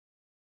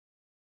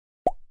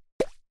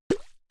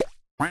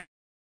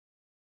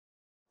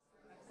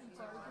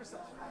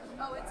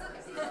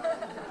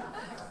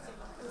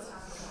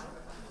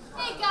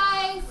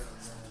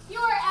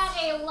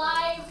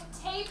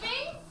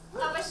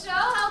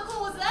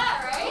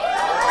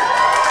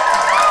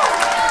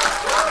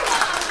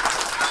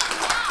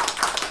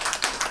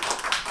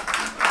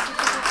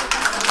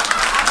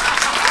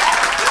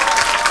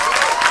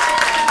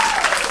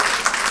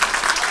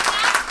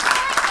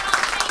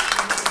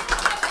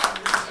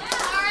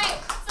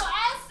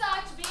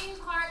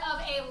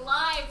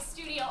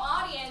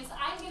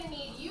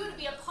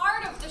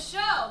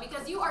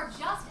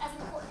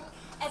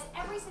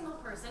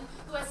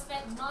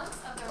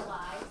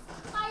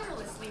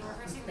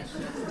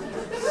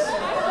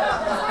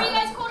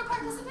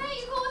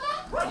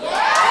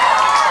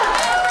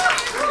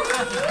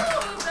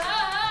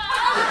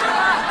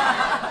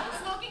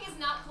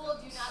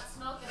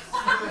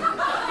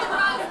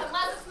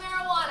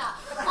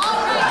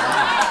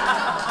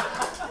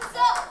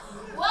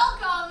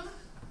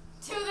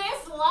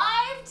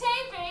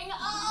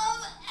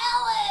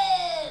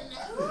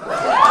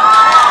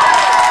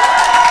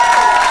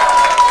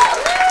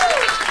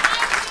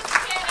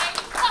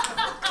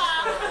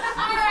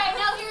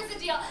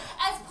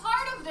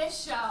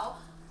this show,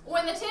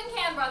 when the Tin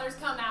Can Brothers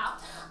come out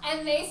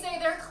and they say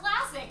their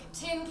classic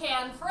tin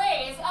can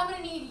phrase, I'm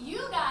going to need you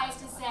guys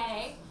to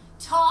say,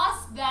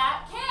 toss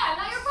that can.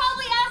 Now you're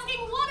probably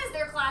asking, what is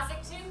their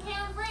classic tin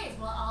can phrase?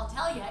 Well, I'll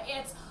tell you,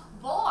 it's,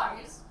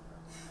 boys,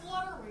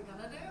 what are we going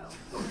to do?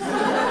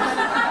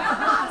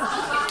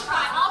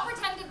 I'll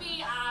pretend to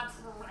be, I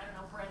don't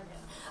know, Brendan.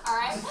 All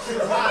right? Hey,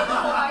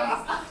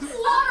 boys,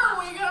 what are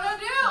we going to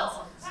do?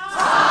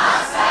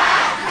 Toss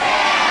that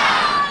can!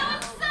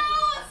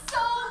 It's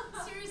so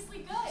seriously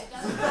good,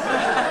 doesn't it?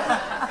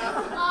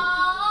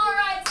 All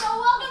right, so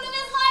welcome to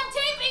this live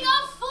taping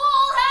of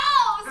Full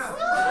House!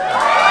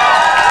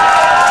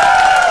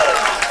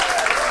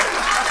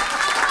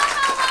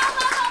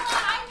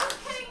 I'm just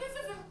kidding, this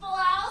isn't Full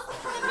House. The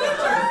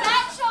future of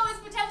that show is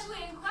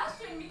potentially in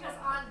question because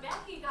Aunt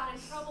Becky got in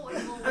trouble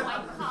with the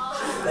white collar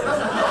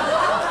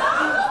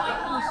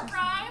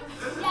crime.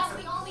 Yes,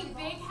 the only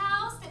big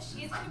house that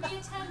she's going to be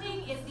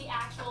attending is the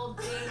actual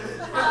big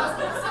house,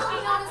 simply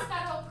known as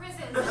federal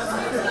prisons.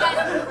 Seriously, guys,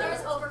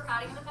 there's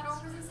overcrowding in the federal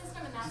prison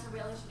system, and that's a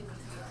real issue that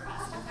needs to be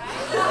addressed, okay?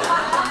 We're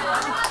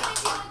not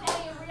dealing with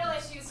any real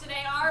issues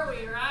today, are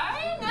we,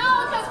 right?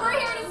 No, because we're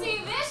here to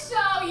see this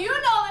show. You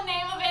know the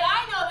name of it.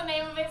 I know the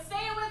name of it.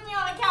 Say it with me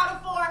on the count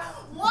of 4.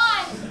 1,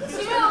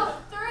 2,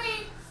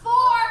 3, 4.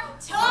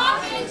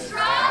 Talking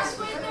trash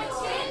with the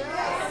Tin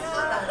Can.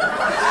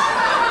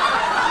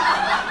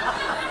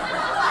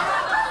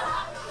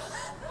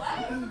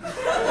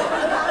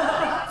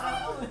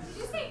 Did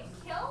you say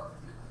kill?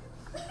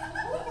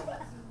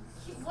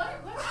 What is it?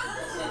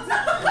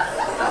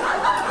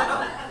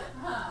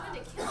 To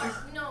kill her?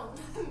 No.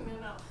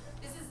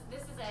 This is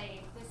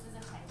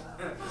a typo.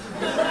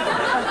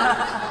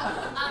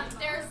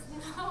 There's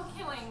no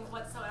killing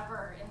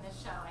whatsoever in this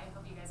show. I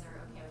hope you guys are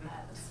okay with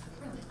that. That's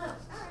really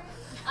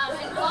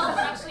alright. And while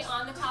we're actually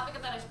on the topic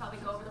of that, I should probably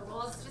go over the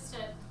rules just to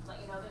let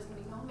you know there's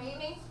gonna be no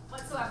maiming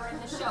whatsoever in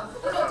this show.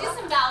 No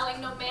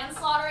disemboweling, no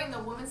manslaughtering,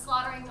 no woman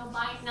slaughtering, no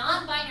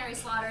non-binary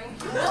slaughtering,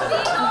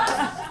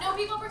 no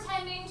people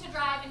pretending to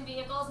drive in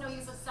vehicles, no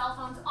use of cell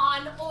phones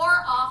on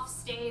or off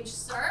stage,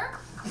 sir.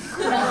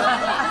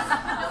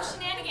 No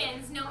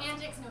shenanigans, no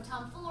antics, no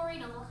tomfoolery,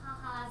 no little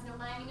ha-has, no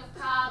miming of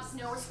props,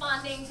 no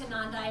responding to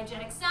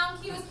non-diegetic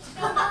sound cues,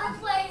 no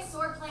wordplay,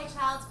 swordplay,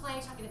 child's play,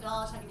 chucking a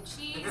doll, chucking a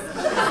cheese,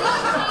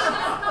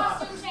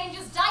 costume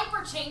changes,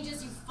 diaper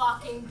changes, you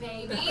fucking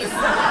babies, breaking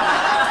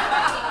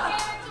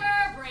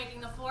character,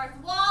 breaking the fourth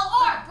wall,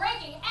 or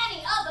breaking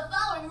any of the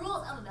following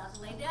rules I'm about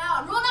to lay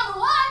down. Rule number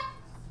 1,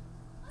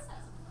 let's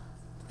have some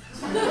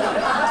fun.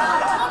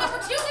 Rule number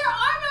 2, there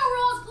are no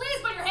rules. Please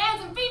put your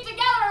hands and feet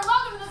together and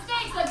welcome to the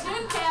stage the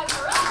Tin Can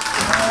Brothers.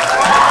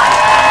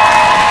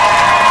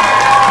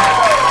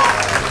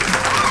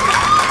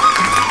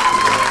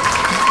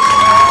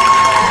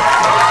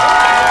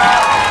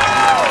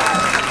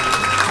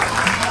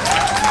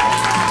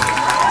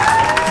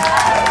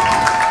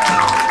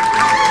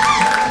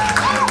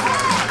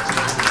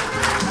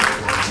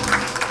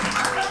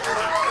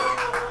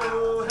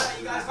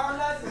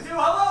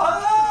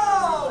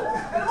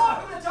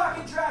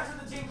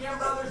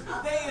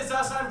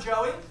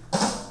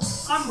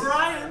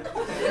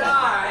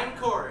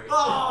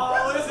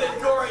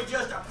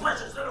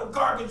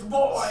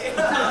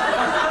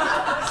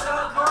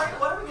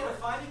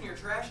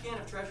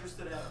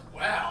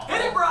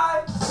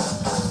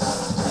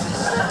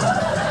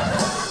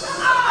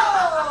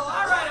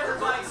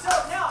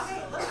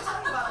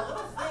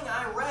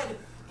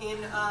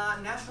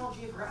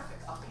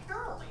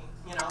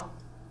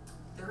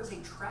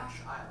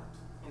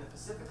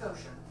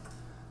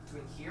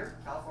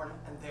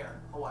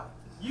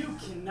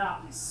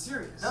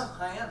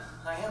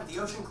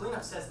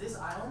 Says this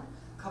island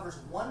covers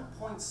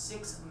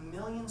 1.6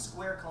 million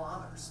square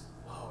kilometers.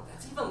 Whoa,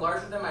 that's even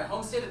larger than my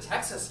home state of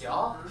Texas,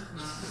 y'all.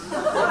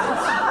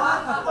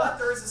 But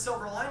there is a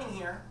silver lining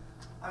here.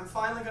 I'm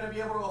finally going to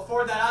be able to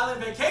afford that island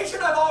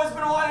vacation I've always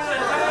been wanting to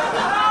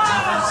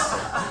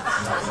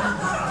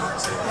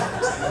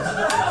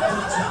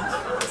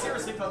take.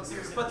 Seriously, folks,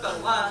 seriously. Put the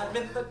lime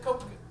in the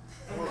coke.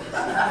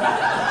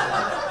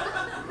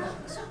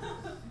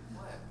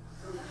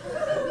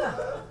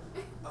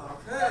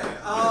 Okay,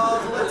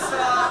 let's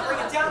bring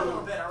it down a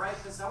little bit, all right?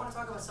 Because I want to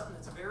talk about something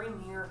that's very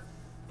near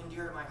and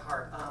dear to my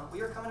heart.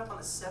 We are coming up on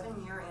the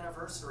 7-year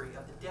anniversary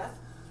of the death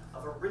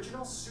of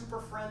original Super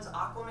Friends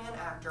Aquaman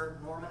actor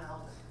Norman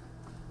Alden.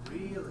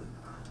 Really?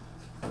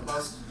 The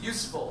most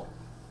useful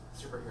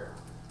superhero.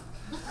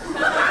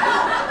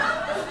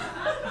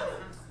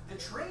 The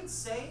trades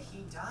say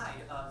he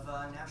died of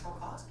natural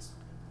causes.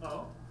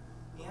 Oh?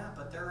 Yeah,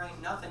 but there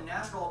ain't nothing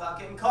natural about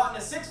getting caught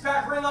in a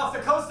 6-pack ring off the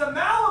coast of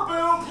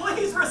Malibu.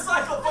 Please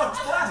recycle, folks.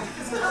 Plastic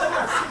is killing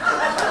us.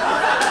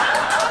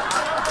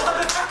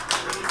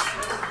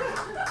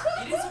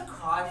 It is a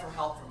cry for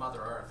help from Mother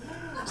Earth.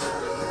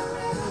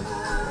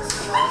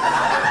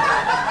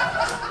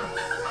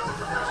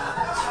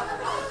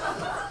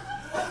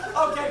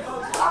 Okay,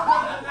 folks, on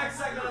to the next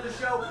segment of the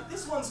show.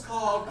 This one's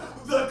called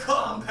The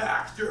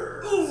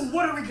Compactor. Ooh,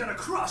 what are we gonna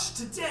crush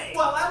today?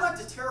 Well, I like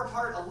to tear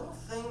apart a little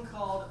thing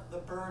called the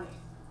bird. Bernie.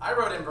 I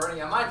wrote in Bernie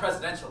on my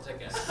presidential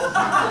ticket.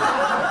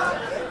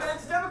 And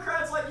it's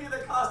Democrats like you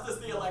that cost us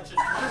the election.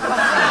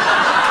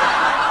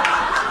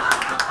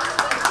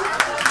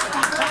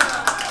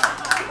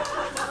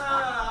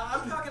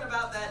 I'm talking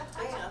about that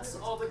dance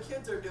all the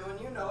kids are doing.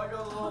 You know, I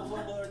go a little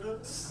like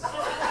this.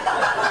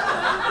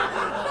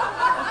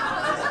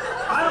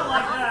 I don't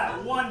like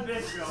that one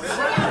bit, Joe.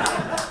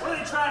 What are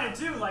they trying to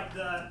do? Like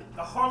the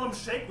Harlem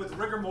Shake with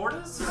rigor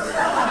mortis?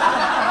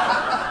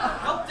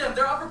 Help them,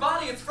 their upper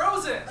body, it's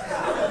frozen.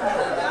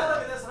 I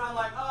look at this and I'm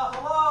like, oh,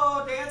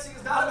 hello, dancing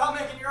is not about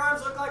making your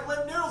arms look like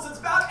limp noodles, it's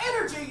about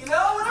energy, you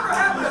know? Whatever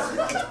happens,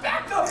 get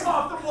back up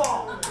off the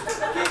wall. Get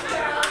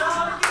down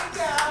on it, get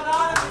down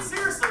on it. And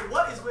seriously,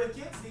 what is with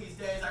kids these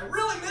days? I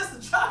really miss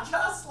the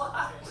cha-cha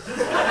slide.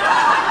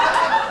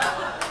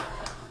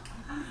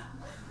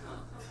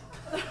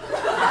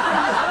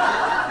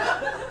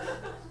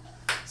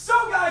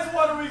 So guys,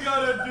 what are we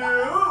gonna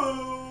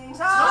do?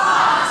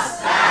 Toss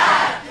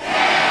that kid!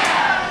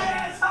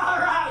 Yes, all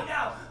right,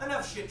 now,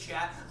 enough shit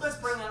chat. Let's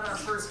bring out our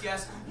first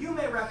guest. You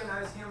may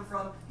recognize him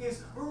from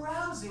his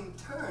rousing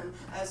turn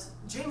as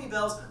Jamie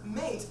Bell's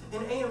mate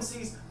in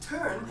AMC's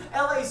Turn,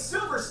 LA's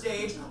Silver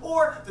Stage,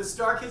 or the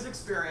Star Kids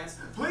Experience.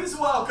 Please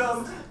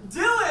welcome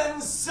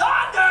Dylan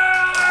Saunders!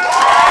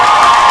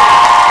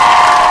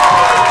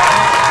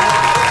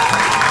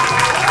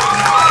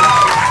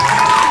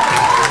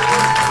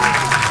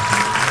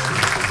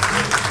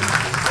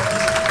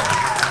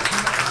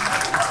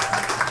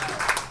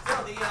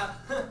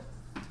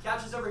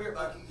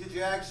 Could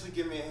you actually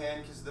give me a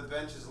hand, because the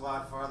bench is a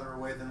lot farther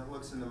away than it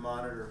looks in the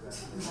monitor. Okay,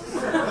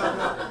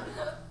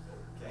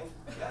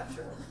 yeah,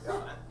 sure.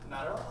 Yeah,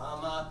 not at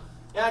all.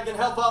 Yeah, I can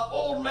help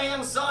old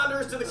man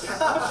Saunders to the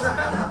couch.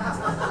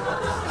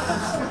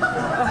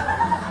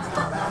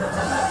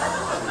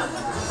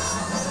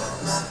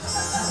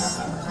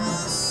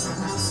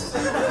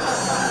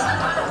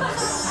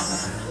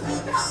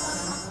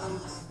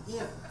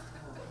 Yeah.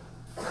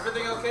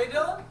 Everything okay,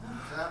 Dylan?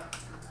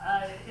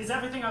 Is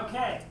everything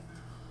okay?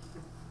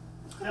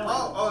 Dylan?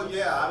 Oh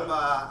yeah,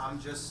 I'm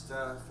just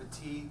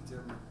fatigued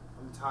and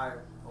I'm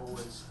tired,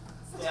 always.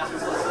 Yeah.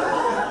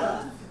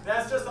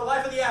 That's just the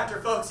life of the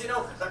actor, folks, you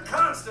know, the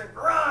constant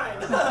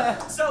grind.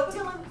 So,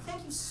 Dylan,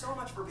 thank you so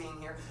much for being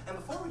here. And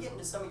before we get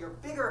into some of your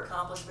bigger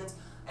accomplishments,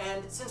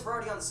 and since we're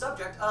already on the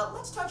subject,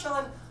 let's touch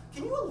on,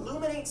 can you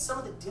illuminate some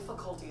of the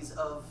difficulties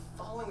of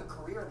following a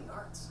career in the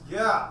arts?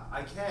 Yeah,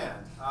 I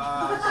can.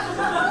 I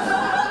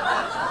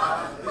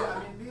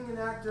mean, being an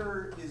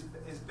actor is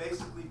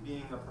basically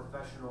being a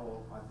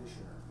professional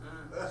auditioner.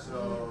 So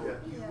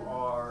you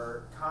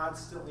are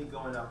constantly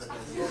going up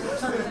against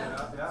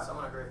yeah.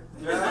 Someone agree.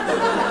 Yeah. You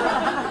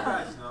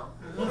guys know.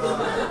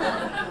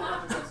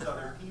 Against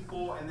other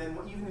people, and then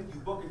even if you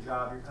book a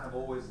job, you're kind of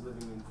always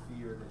living in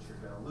fear that you're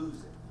going to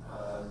lose it,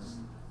 because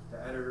the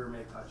editor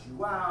may cut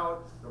you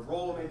out, the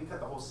role may be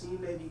cut, the whole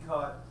scene may be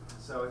cut.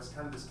 So it's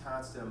kind of this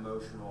constant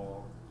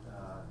emotional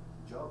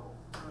juggle,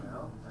 you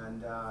know.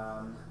 And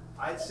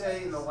I'd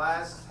say in the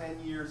last 10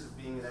 years of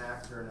being an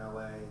actor in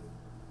LA,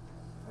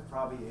 I've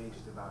probably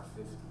aged about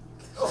 50 years.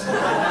 Woof,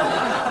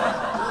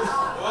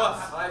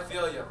 I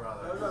feel you,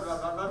 brother.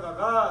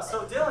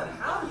 So Dylan,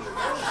 how do you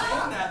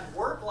maintain that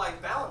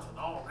work-life balance with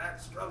all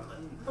that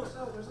struggling?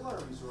 So there's a lot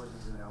of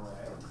resources in LA.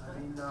 I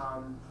mean,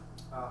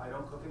 I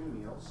don't cook any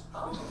meals.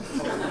 Oh.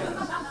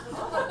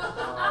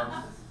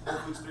 Whole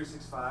Foods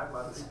 365, a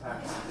lot of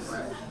repacking.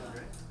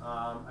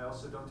 I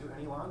also don't do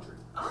any laundry.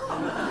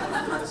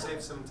 I'm trying to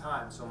save some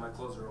time, so my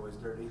clothes are always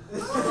dirty.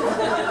 He's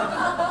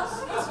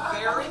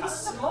very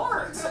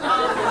smart.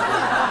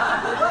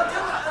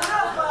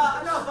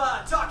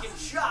 Enough talking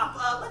shop.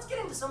 Let's get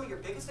into some of your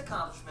biggest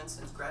accomplishments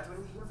since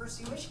graduating the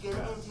University of Michigan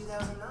in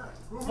 2009.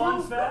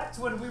 Fun fact,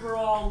 when we were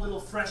all little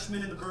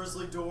freshmen in the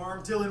Bursley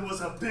dorm, Dylan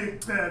was a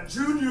big bad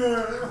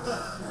junior.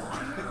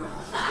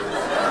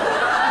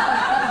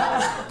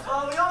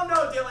 Well, we all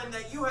know, Dylan,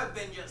 that you have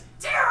been just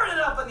tearing it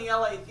up in the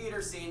LA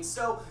theater scene.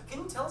 So,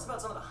 can you tell us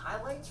about some of the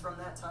highlights from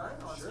that time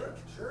on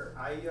stage? Sure.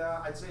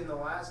 I'd say in the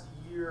last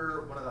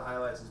year, one of the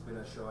highlights has been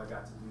a show I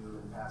got to do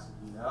in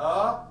Pasadena.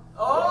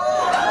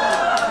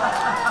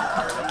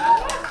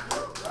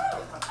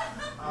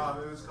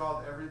 It was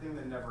called Everything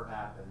That Never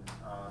Happened.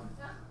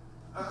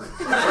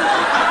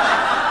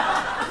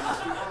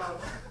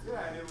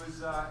 Yeah, and it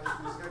was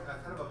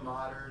kind of a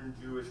modern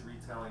Jewish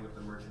retelling of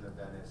The Merchant of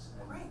Venice.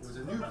 And it was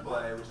a new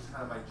play, which is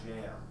kind of my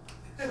jam.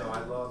 So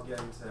I love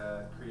getting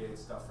to create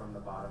stuff from the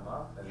bottom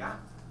up and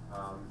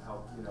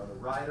help the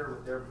writer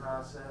with their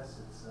process.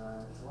 It's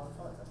a lot of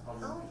fun. That's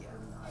probably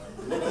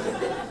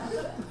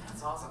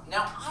That's awesome.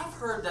 Now, I've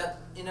heard that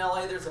in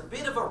LA there's a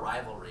bit of a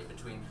rivalry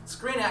between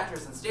screen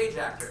actors and stage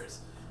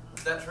actors.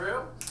 Is that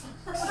true?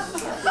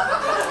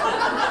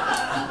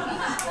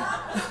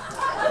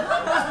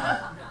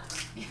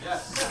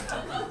 Yes.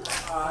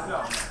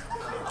 No.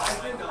 I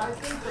think the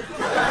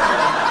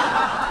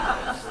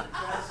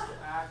best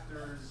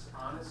actors,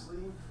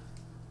 honestly,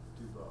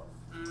 do both.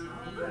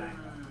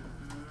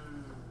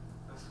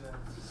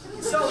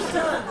 So,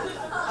 Dylan,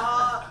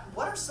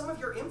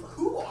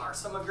 who are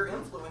some of your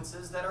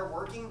influences that are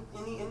working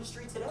in the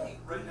industry today?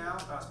 Right now,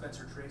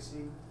 Spencer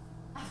Tracy,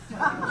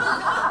 Humphrey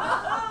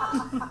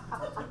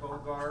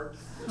Bogart,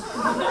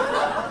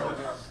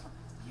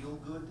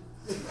 Gielgud,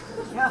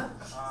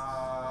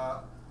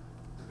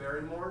 the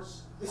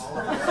Barrymores, all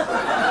of them,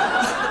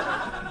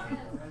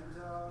 and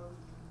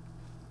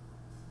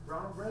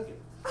Ronald Reagan.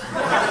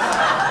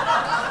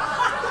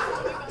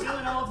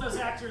 Dylan, all of those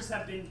actors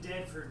have been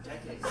dead for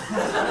decades.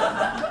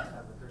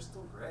 Yeah, but they're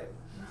still great.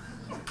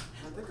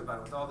 Think about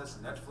it, with all this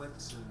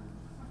Netflix and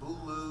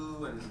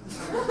Hulu and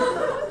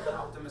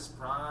Optimus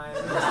Prime.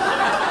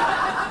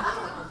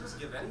 Just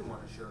give anyone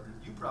a show.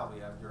 You probably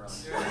have your own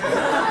show.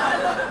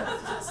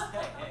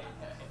 Hey.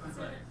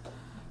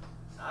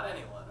 Not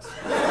anyone.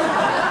 You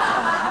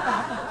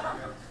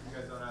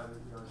guys don't have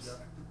your own show?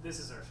 This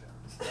is our show.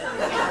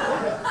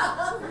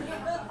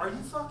 Are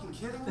you fucking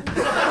kidding me?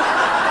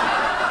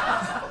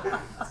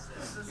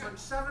 There's like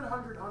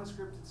 700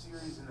 unscripted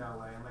series in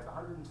LA and like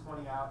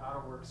 120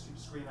 out-of-work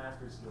Screen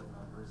Actors Guild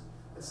members.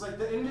 It's like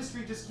the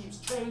industry just keeps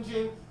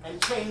changing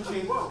and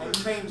changing and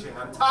changing.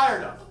 I'm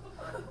tired of it.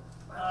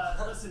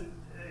 Listen,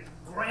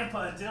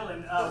 Grandpa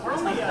Dylan, we're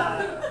only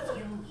a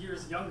few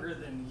years younger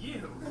than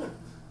you.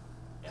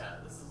 Yeah,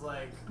 this is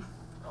like,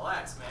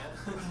 relax, man.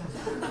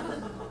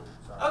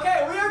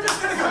 Okay, we are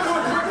just going to go to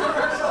a quick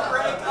commercial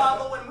break,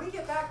 but when we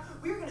get back,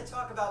 we're going to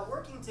talk about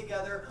working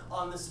together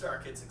on the Star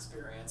Kids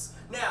experience.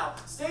 Now,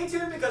 stay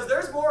tuned because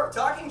there's more of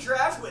Talking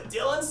Trash with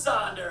Dylan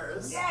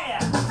Saunders. Yeah!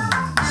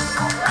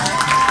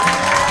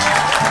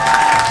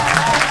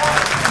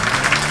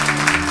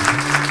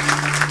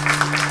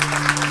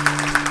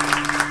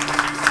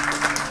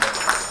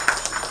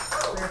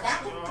 We're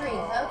back at 3,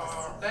 folks.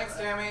 Thanks,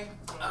 Tammy.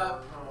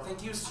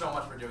 Thank you so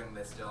much for doing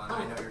this, Dylan.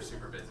 I know you're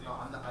super busy. No,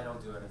 I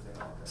don't do anything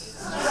all day. It's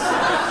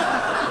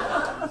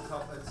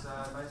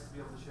nice to be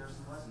able to share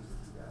some lessons with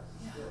you guys.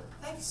 Yeah.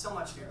 Thank you so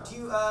much, dude. Do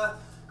you,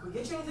 can we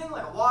get you anything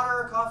like a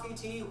water, coffee,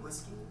 tea,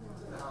 whiskey?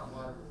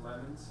 Water with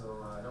lemon,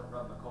 so I don't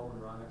rub my colon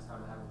wrong next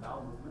time I have a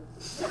bowel movement.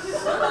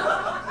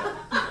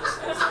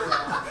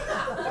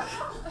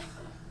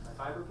 My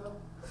fiber pill?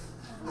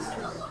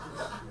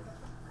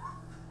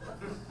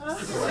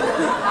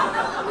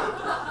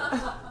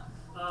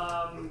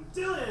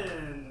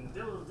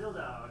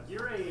 Dildog,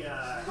 you're a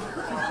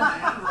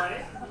man,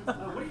 right?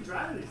 What are you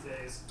driving these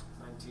days?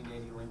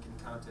 1980 Lincoln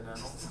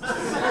Continental.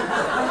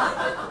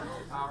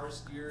 Power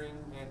steering,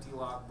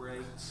 anti-lock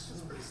brakes.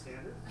 That's pretty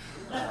standard.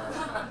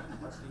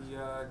 But the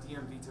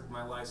DMV took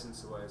my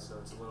license away, so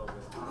it's a little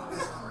bit.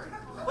 Sorry.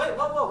 Wait,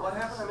 whoa, what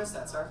happened? I missed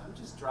that, sir. I'm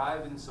just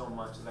driving so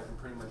much that I can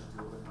pretty much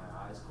do it with my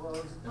eyes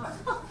closed. So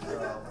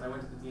when I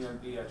went to the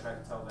DMV, I tried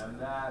to tell them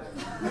that, and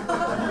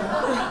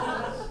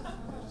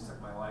they just took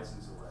my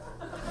license away.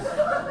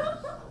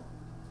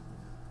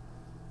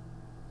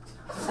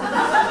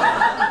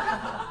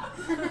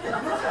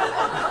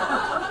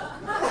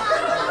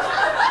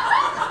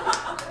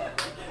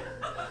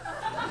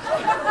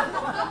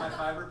 My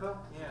fiber pill?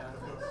 Yeah.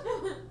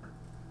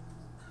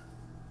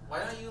 Why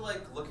don't you,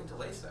 like, look into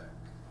LASIK?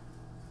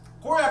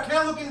 Corey, I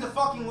can't look into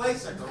fucking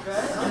LASIK,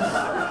 okay?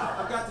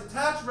 I've got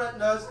detached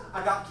retinas,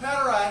 I got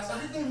cataracts,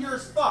 everything here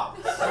is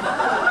fucked. Okay.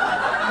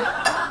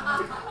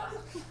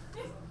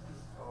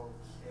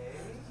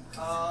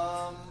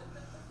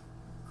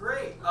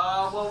 Great.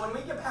 Well, when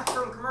we get back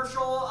from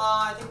commercial,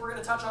 I think we're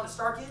going to touch on the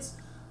Star Kids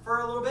for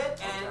a little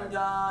bit, and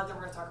then we're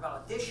going to talk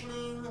about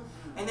auditioning,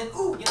 and then,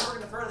 we're going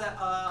to throw to that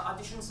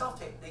audition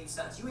self-tape that you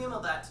sent us. You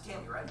emailed that to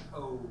Tammy, right?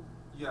 Oh,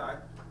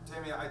 yeah,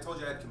 Tammy, I told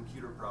you I had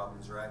computer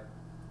problems, right?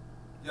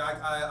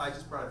 Yeah, I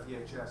just brought a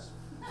VHS.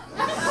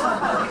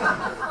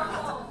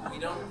 We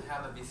don't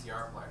have a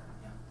VCR player.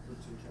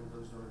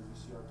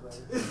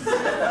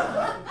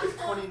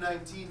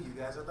 2019, you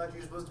guys. I thought you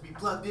were supposed to be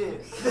plugged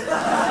in.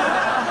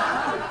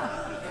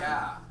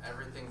 Yeah,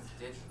 everything's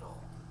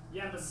digital.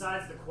 Yeah, and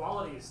besides, the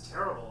quality is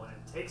terrible, and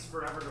it takes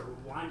forever to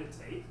rewind a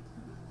tape.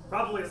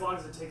 Probably as long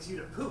as it takes you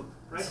to poop.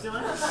 Right,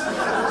 Dylan?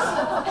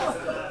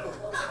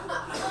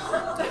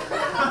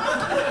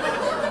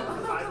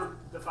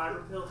 The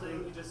fiber pill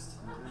thing, you just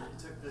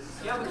took the...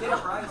 Yeah, but get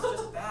it right. It's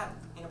just bad,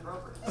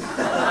 inappropriate. All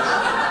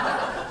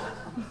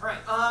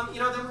right, then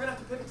we're going to have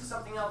to pivot to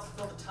something else to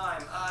fill the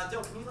time.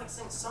 Dill, can you, like,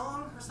 sing a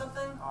song or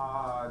something?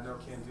 No,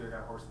 can't do. I got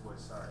a hoarse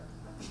voice, sorry.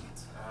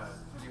 Shit.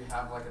 Do you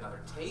have, like,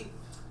 another tape?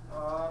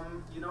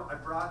 I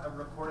brought a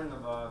recording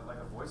of a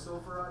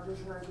voiceover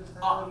audition I just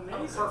had. Oh,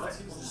 amazing.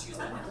 Perfect. We'll just use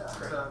that now. It's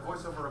a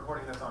voiceover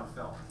recording that's on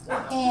film.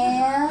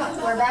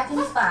 And we're back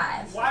in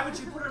 5. Why would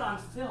you put it on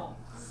film?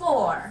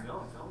 4.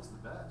 Film's the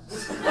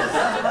best.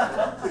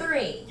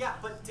 3. Yeah,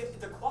 but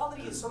the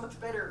quality is so much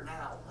better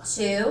now.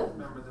 2.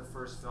 Remember the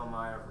first film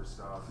I ever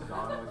saw,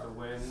 Gone with the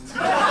Wind?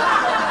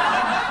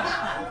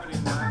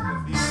 Opening night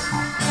in the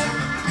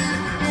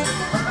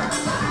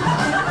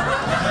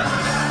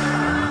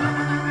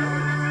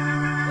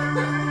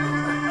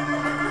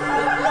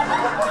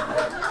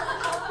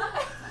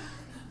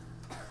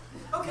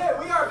Okay,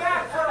 we are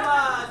back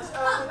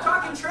from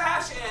Talking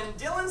Trash and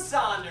Dylan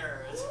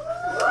Saunders.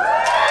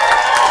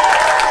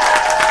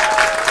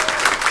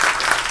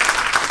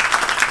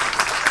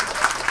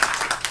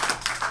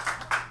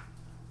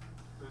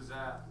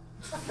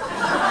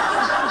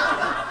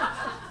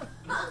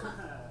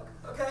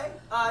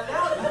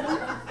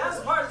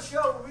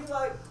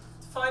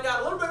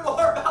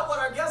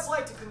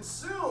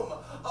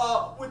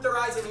 with their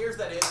eyes and ears,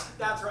 that is.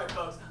 That's right,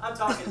 folks. I'm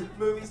talking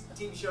movies,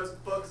 TV shows,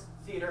 books,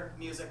 theater,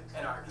 music,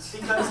 and art.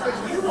 Because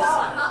you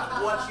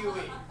are what you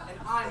eat. And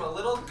I'm a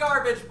little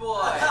garbage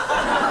boy.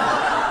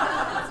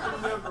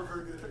 Never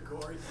forget it,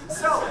 Corey.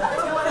 So,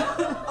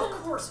 Dylan, of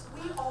course,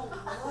 we all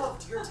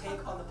loved your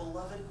take on the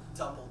beloved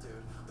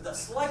Dumbledore, with a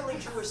slightly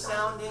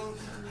Jewish-sounding,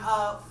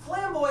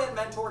 flamboyant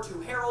mentor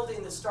to Harold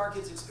in the Star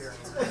Kids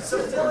experience. So,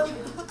 Dylan,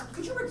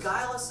 could you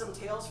regale us some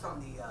tales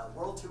from the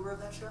world tour of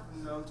that show?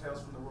 No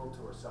tales from the world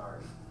tour, sorry.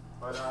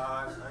 But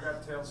I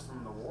got tales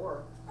from the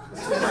war.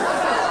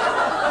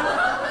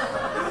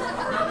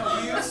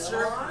 You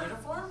served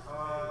uniform?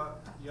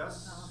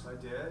 Yes, I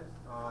did.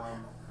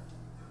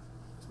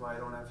 That's why I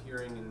don't have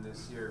hearing in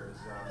this year's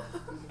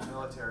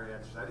military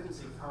exercise. I didn't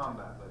see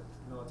combat, but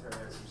military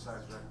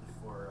exercise right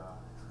before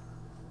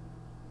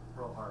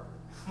Pearl Harbor.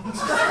 Wasn't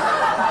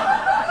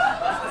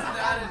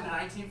that in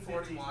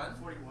 1941?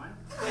 41?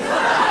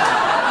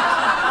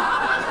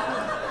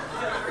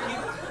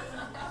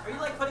 Are you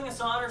like putting us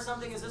on or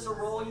something? Is this a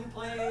role you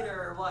played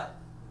or what?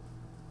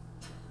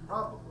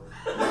 Probably.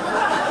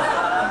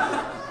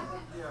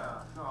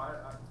 Yeah. No.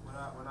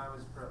 When I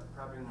was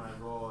prepping my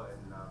role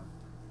in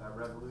that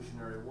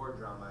Revolutionary War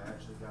drama, I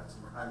actually got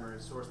some primary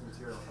source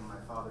material from my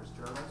father's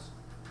journals.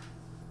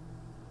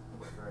 It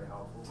was very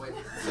helpful. Wait,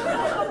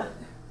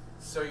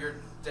 so your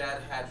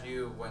dad had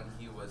you when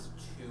he was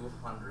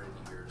 200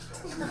 years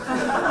old? He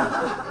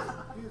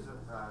was a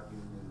proud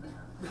Union man.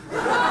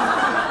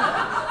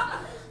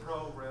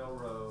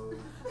 Pro-railroad.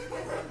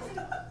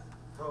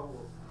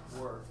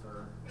 Pro-worker.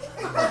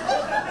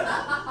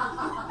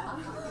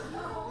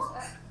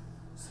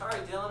 Sorry,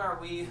 Dylan, are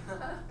we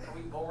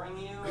boring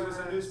you? He was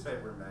a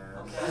newspaper man.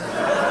 Okay.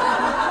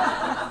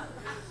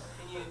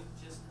 Can you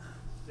just...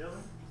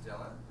 Dylan?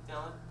 Dylan?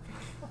 Dylan?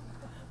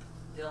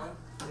 Dylan?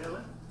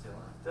 Dylan?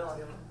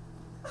 Dylan? Dylan?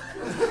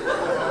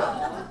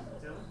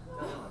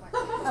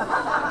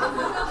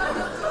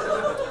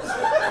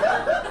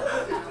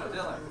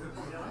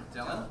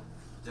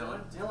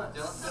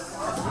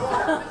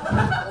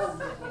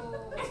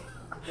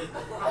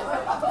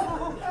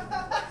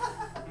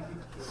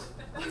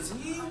 Is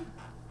he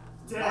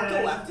Dead.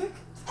 narcoleptic?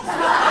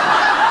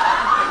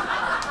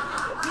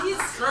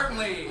 He's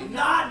certainly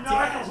Not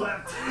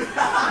narcoleptic.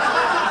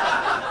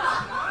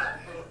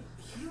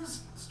 He was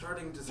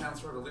starting to sound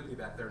sort of loopy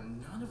back there.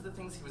 None of the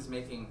things he was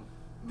making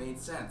made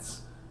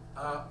sense.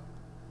 The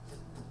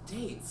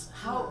dates.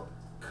 How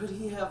could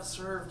he have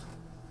served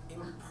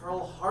in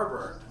Pearl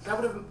Harbor? That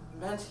would have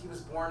meant he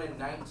was born in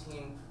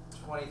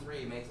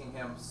 1923, making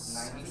him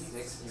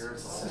 96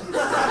 years old.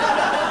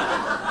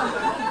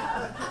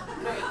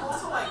 Okay,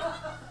 also, like,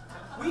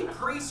 we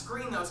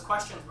pre-screened those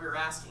questions we were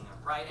asking him,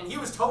 right? And he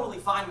was totally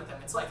fine with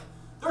them. It's like,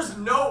 there's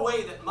no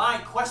way that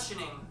my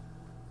questioning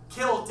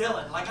killed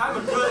Dylan. Like, I'm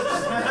a good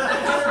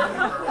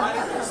interviewer,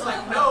 right? There's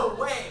like, no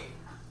way,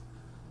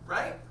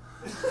 right?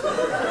 You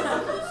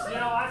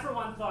know, I for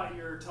one thought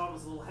your tone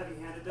was a little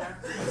heavy-handed there.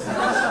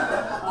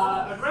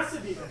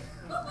 Aggressive even.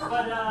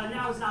 But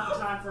now is not the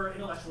time for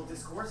intellectual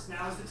discourse.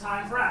 Now is the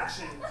time for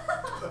action.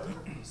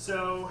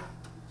 So,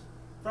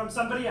 from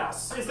somebody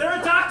else. Is there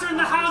a doctor in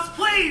the house,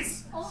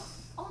 please? Oh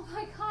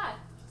my God.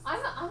 I'm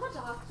a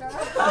doctor.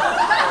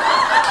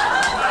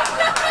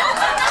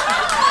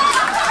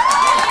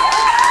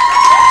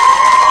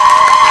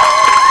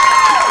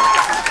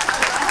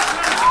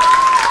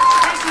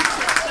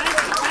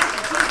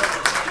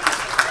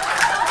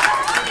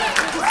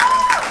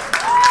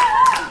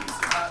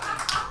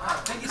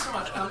 Thank you so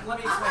much. Let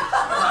me explain.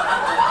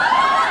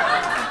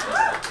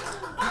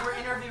 We were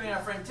interviewing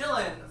our friend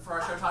Dylan for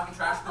our show Talking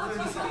Trash for the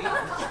TCB,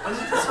 and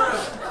he just sort of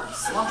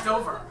slumped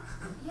over.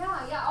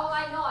 Yeah. Oh,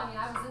 I know. I mean,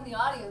 I was in the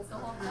audience the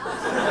whole time.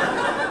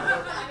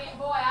 I mean,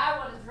 boy, I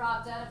would have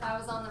dropped dead if I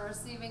was on the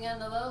receiving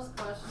end of those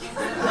questions. I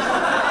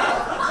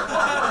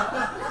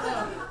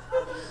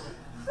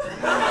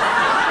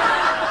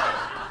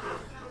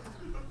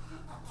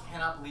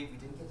cannot believe we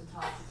didn't get to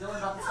talk to Dylan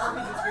about the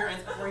Starbucks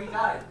experience before he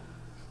died.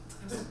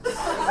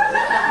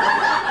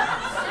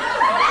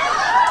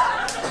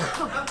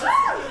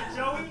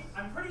 Joey,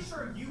 I'm pretty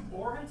sure you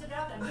bore him to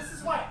death, and this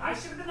is why I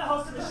should have been the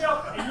host of the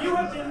show, and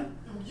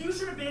you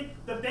should have been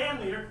the band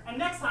leader, and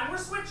next time we're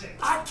switching.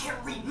 I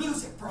can't read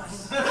music, Brian.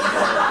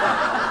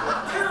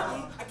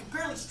 Apparently, I can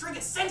barely string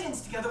a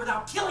sentence together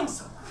without killing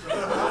someone.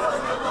 Okay,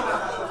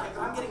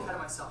 I'm getting ahead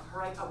of myself, all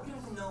right? We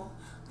don't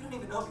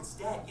even know if it's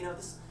dead. You know,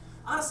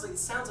 honestly, it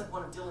sounds like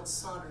one of Dylan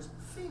Saunders'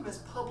 famous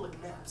public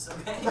naps,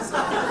 okay? So,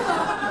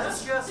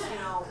 let's just,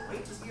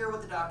 wait to hear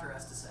what the doctor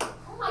has to say.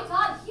 Oh my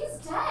God, he's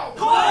dead.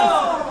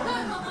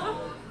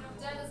 Oh!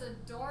 Dead as a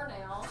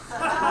doornail.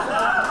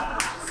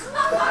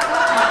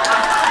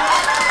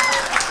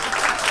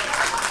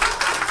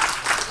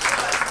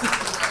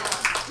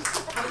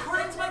 But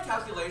according to my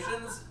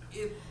calculations,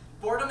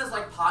 boredom is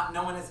like pot.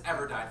 No one has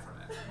ever died from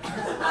it.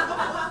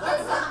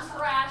 Listen,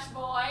 trash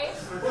boy.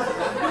 Did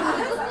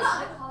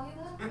I call you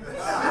that?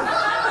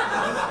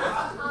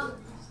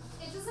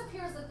 It just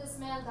appears that this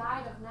man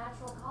died of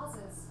natural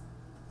causes.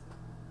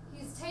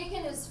 He's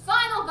taken his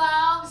final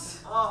vow.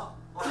 Oh.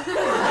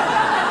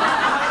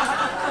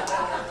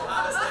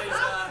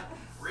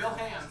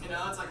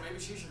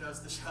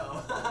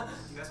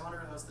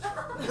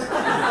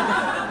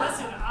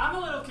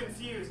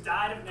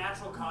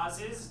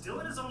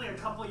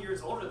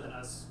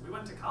 We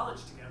went to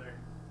college together.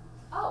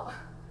 Oh.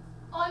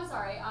 Oh, I'm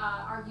sorry.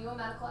 Are you a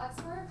medical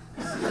expert?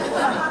 No.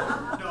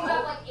 You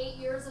have like 8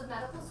 years of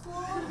medical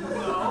school?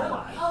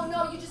 No. Oh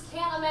no, you just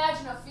can't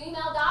imagine a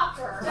female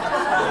doctor. I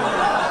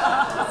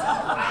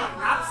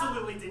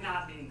absolutely did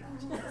not mean that.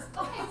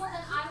 Okay, well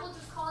then I will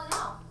just call it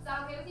now. Is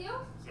that okay with you?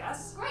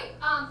 Yes? Great.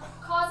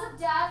 Cause of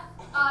death,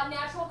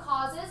 natural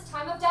causes,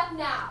 time of death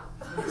now.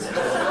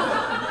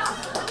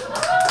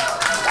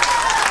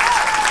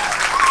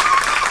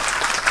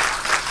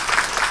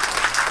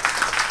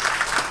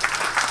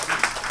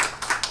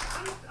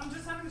 I'm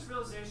just having this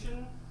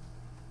realization.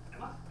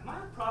 Am I a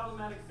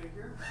problematic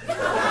figure?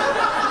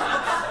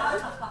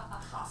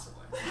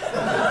 Possibly.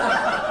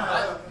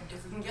 But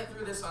if we can get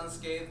through this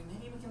unscathed,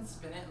 maybe we can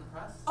spin it in the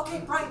press? Okay,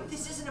 Brian,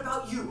 this isn't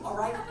about you, all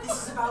right?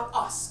 This is about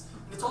us.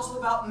 And it's also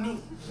about me.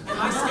 And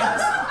my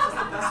status as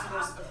the best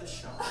host of the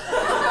show.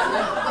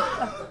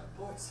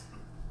 Boys,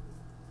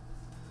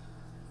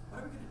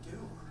 what are we gonna do?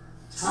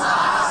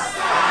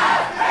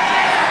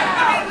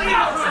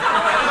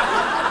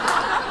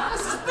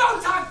 This is no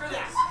time for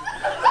this!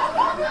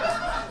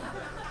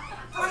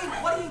 Brian,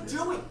 what are you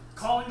doing?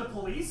 Calling the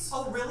police?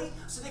 Oh, really?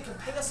 So they can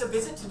pay us a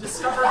visit to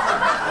discover...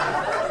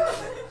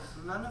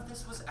 None of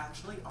this was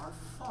actually our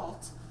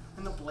fault,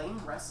 and the blame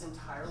rests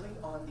entirely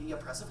on the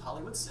oppressive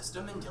Hollywood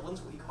system and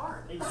Dylan's weak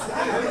heart.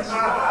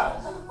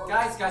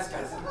 Guys.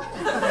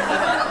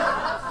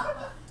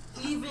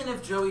 Even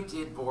if Joey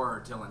did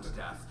bore Dylan to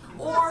death,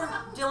 or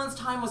Dylan's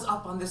time was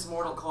up on this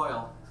mortal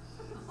coil,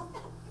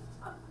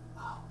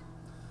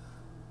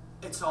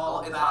 It's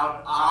all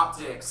about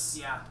optics.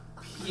 Yeah.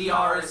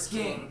 PR is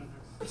king.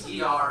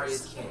 PR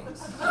is king.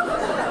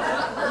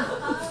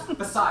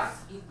 Besides,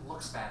 it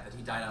looks bad that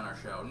he died on our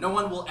show. No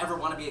one will ever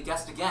want to be a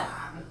guest again.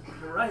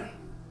 You're right.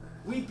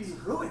 We'd be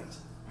ruined.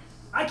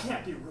 I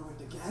can't be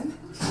ruined again.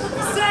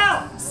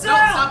 Sal! No,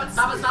 stop it.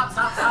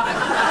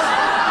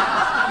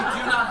 You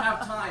do not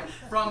have time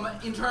from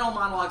internal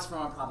monologues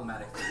from a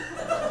problematic figure.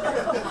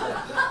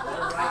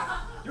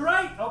 You're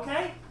right,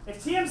 okay?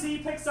 If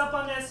TMZ picks up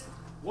on this,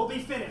 we'll be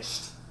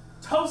finished.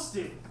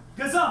 Toasted.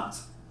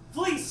 Gazumped.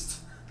 Fleeced.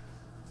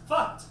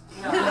 Fucked.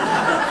 All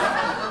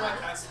right,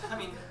 guys. I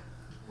mean,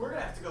 we're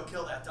gonna have to go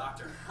kill that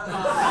doctor.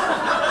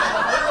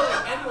 Literally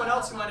anyone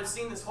else who might have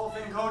seen this whole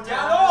thing go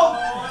down. Oh!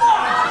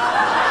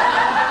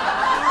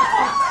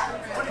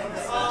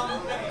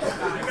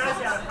 You guys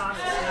gotta promise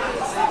me.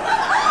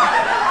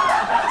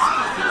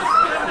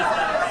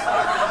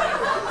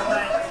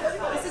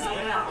 This is good.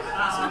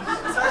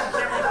 Sorry, I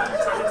can't really put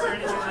your tickets or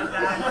anything like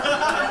that.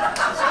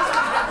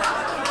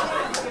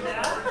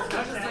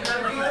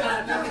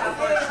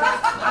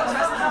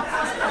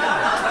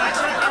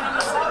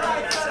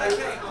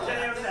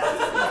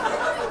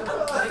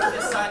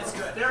 This side is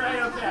good. They're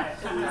A-okay.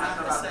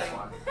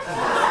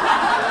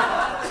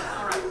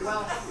 Alright,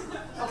 well,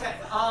 okay,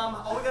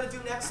 all we gotta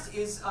do next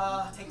is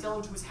take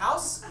Dylan to his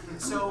house.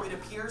 So it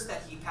appears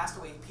that he passed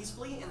away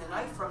peacefully in the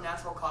night from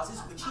natural causes,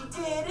 which he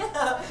did,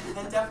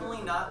 and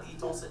definitely not the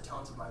dulcet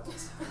tones of my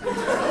voice.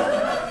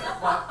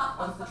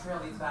 What if the trail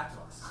leads back to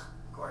us?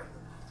 Corey,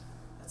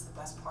 that's the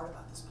best part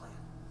about this plan.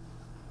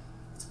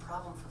 It's a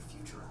problem for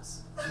future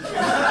us.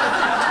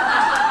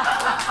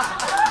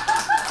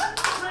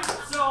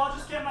 So I'll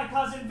just get my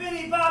cousin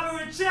Vinny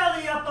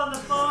Barbaricelli up on the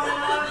phone and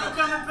I'll have him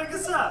come and pick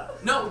us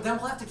up. No, then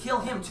we'll have to kill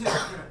him too.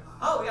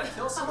 Oh, we gotta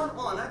kill someone?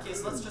 Well, in that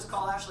case, let's just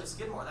call Ashley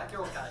Skidmore. That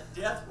girl's got a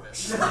death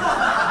wish. No.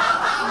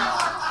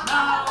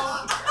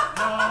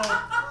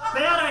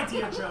 Bad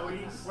idea,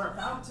 Joey. We're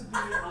about to be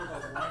on the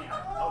lam,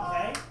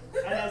 okay?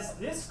 And as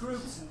this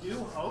group's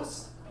new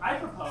host, I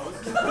propose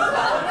to call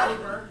a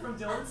favor from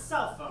Dylan's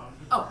cell phone.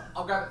 Oh,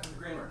 I'll grab it from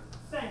the green room.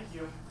 Thank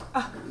you.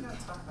 We gotta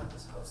talk about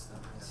this host, though.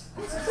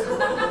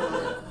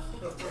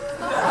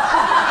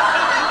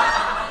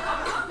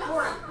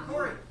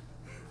 Corey,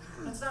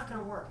 that's not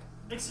gonna work.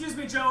 Excuse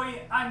me,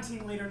 Joey. I'm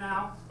team leader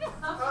now.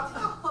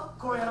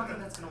 Corey, I don't think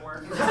that's gonna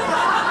work.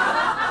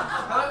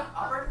 Hello,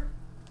 operator?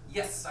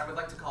 Yes, I would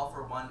like to call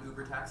for one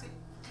Uber taxi.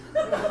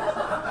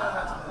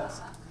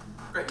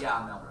 Great, yeah,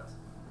 on Melrose.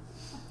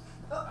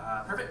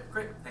 Perfect,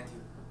 great, thank you.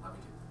 Love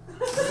you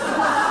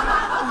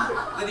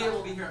too. Lydia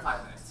will be here in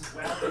 5 minutes.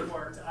 Well, it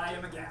worked. I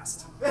am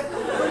aghast.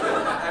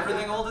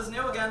 Everything old is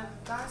new again.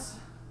 Guys,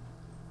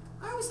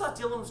 I always thought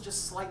Dylan was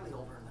just slightly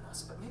older than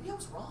us, but maybe I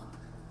was wrong.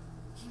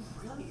 He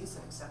really is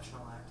an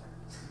exceptional actor.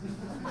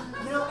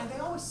 You know, and they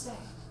always say,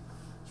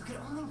 you can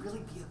only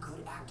really be a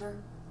good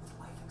actor with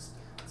life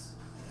experience.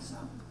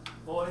 So,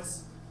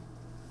 Boys.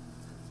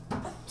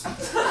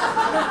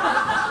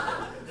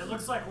 It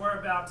looks like we're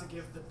about to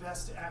give the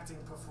best acting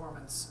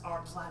performance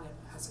our planet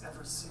has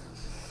ever seen.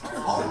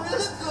 Only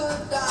the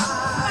good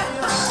die.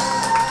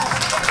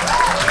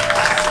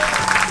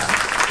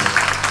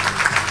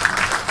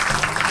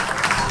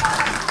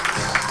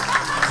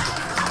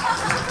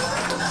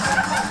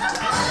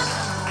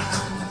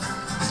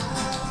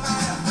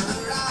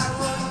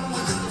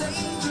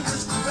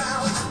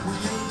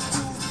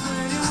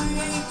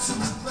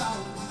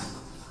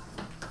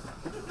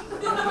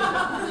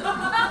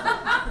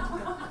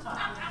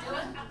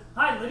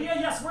 Hi, Lydia.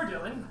 Yes, we're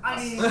Dylan.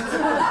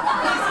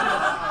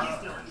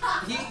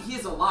 He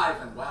is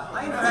alive and well.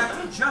 I, in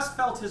fact, just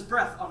felt his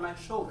breath on my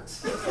shoulders.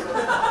 So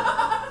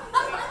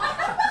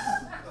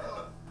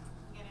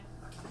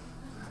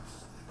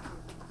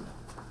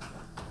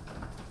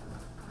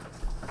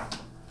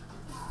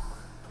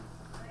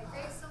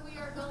we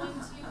are going to...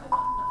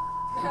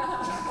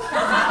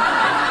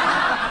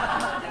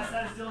 Yes,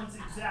 that is Dylan's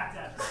exact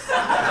address.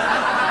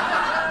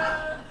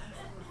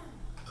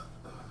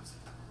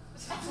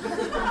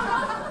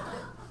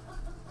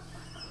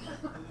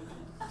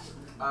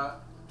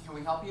 Can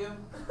we help you?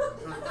 Nope,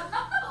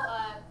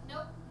 no,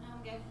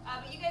 I'm good.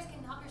 But you guys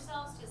can help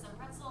yourselves to some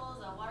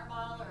pretzels, a water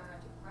bottle, or a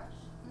toothbrush.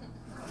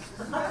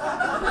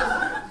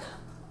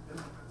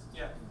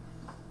 Yeah.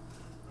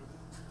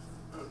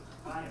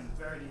 I am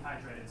very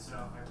dehydrated, so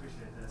I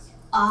appreciate this.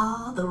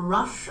 Ah, the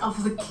rush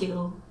of the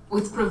kill.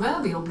 With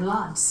proverbial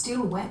blood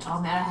still wet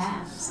on their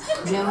hands,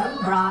 Joe,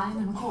 Brian,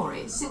 and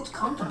Corey sit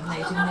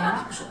contemplating their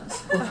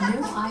actions, with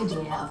no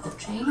idea of the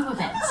chain of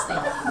events they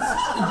have put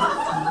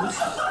into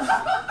motion.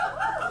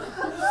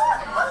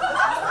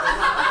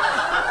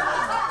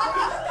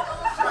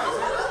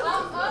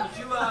 Did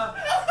you,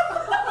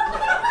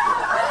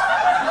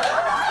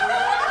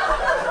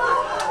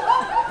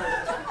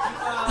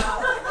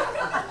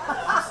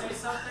 say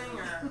something,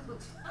 or?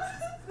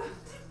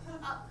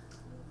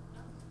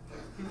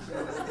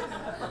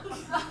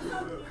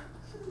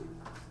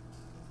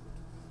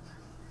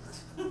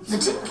 The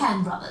Tin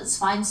Can Brothers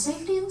find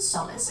safety and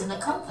solace in the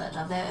comfort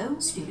of their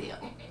own studio.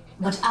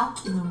 But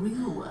out in the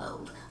real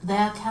world,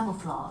 their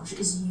camouflage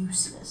is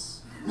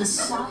useless. The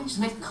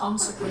seismic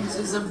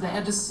consequences of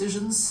their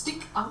decisions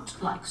stick out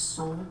like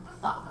sore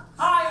thumbs.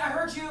 Hi, I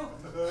heard you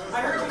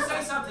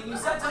say something. You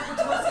said something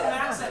to us in an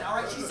accent, all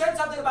right? She said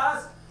something about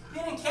us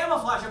being in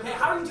camouflage, okay?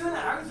 How are you doing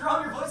that? How are you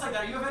throwing your voice like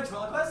that? Are you a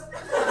ventriloquist?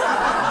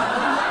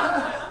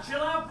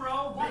 Chill out,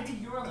 bro. Maybe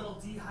you're a little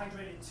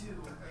dehydrated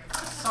too.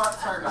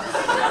 Sorry about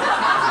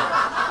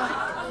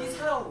that. He's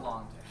had a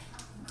long day.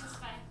 It's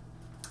fine.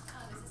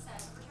 Oh, this is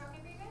temperature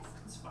okay for you guys?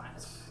 It's fine.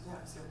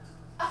 Yeah, it's good.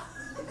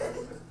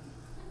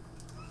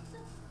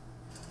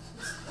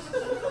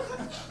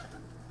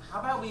 How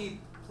about we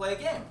play a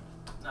game?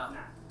 No.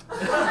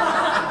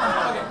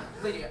 Okay,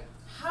 Lydia,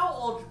 how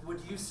old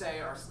would you say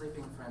our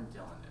sleeping friend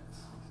Dylan is?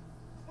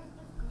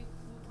 We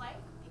play?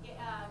 Game?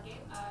 I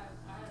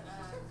don't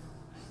know,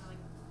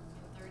 like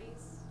in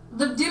 30s?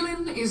 The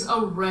Dylan is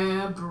a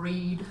rare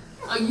breed.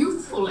 A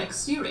youthful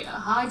exterior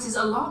hides his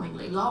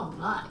alarmingly long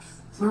life.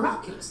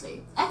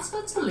 Miraculously,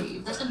 experts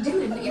believe that a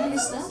Dylan in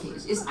his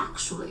 30s is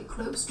actually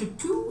close to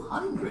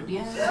 200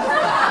 years old. You're a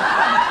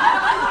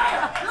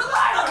liar! You're a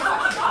liar!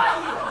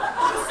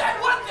 You said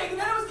one thing and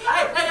then it was the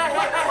other.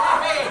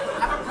 Hey!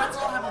 Have a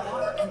pretzel, have a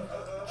water, and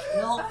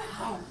chill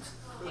out.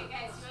 Okay,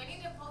 guys, do I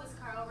need to pull this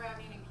car over? I'm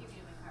needing pee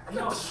in the car.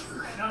 No.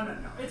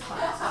 It's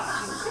fine.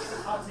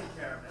 I'll take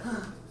care of it.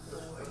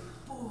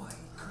 Boy,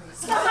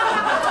 crazy.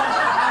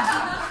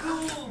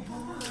 Cool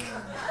boy.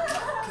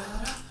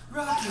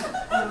 Gotta rock it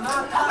in my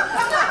pocket.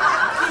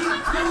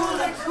 Keep cool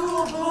and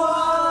cool boy.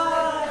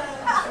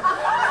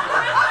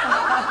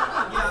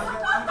 Yeah,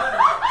 I'm good.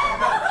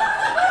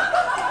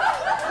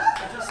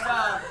 I just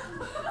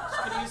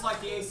could use like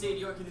the AC.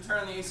 Can you turn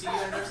on the AC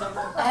unit or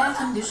something? Air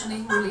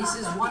conditioning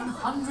releases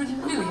 100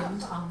 million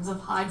tons of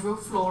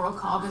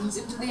hydrofluorocarbons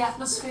into the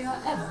atmosphere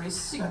every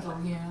single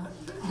year,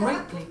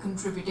 greatly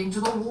contributing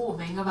to the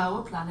warming of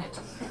our planet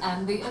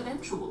and the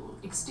eventual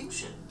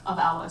extinction of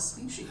our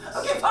species.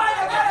 Okay, fine,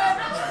 I get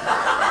it!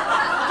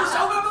 Just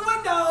open up the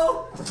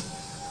window!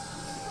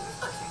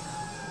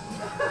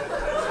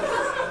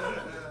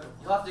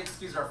 You'll have to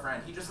excuse our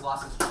friend. He just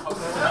lost his post.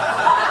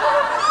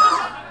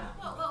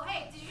 Whoa,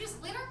 hey, did you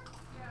just litter?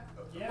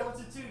 Yeah, what's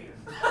it to you?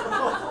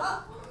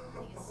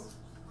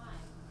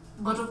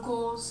 But of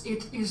course,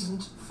 it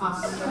isn't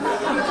fun. It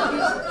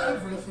is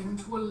everything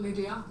to a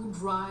Lydia who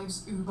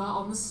drives Uber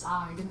on the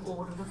side in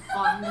order to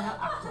fund her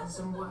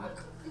activism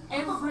work.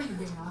 Every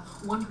year,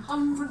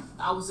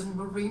 100,000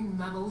 marine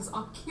mammals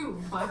are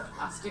killed by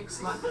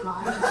plastics like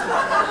plastic.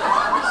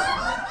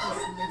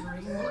 This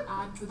littering will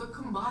add to the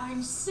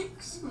combined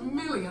 6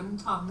 million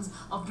tons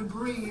of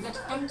debris that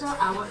enter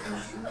our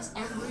oceans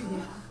every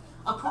year.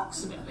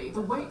 Approximately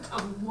the weight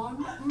of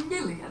 1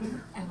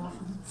 million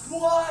elephants.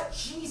 What?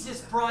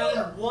 Jesus,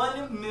 Brian,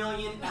 1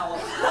 million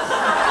elephants.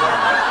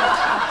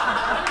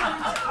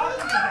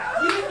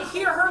 You didn't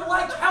hear her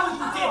like hell you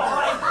did,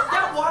 Brian.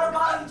 That water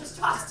bottle you just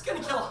tossed, it's gonna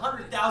kill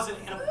 100,000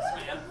 animals,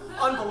 man.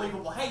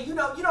 Unbelievable. Hey, you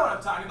know what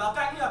I'm talking about.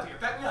 Back me up here,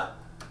 back me up.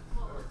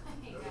 Well,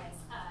 hey guys,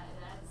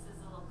 this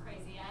is a little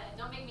crazy.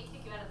 Don't make me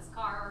kick you out of this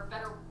car, or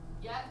better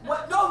yet.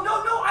 What? No,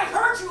 I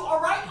heard you, all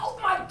right? Oh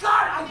my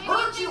God, I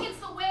heard you. Maybe you think it's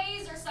the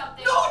Waze or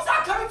something. No, it's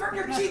not coming from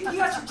your GPS.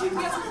 Your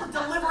GPS is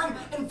delivering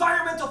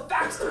environmental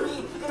facts to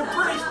me in a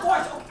British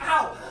voice. Oh,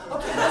 ow.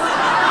 Okay.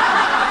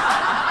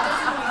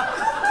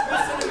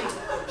 Listen to me.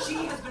 She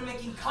has been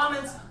making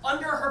comments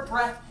under her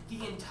breath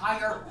the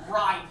entire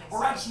ride.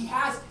 All right, she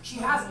has.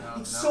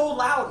 It's so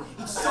loud.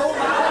 It's so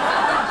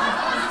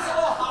loud. You pull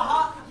a little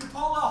ha-ha. You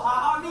pull a little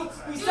ha-ha on me.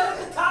 We said at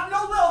the top,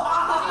 no little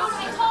ha-ha.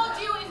 Dude, I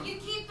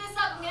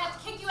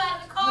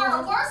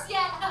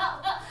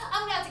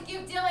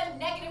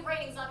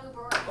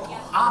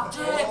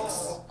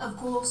Optics! Of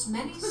course,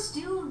 many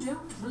still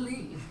don't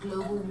believe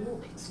global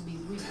warming to be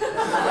real.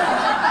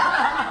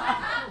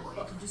 Or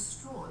it can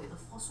destroy the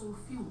fossil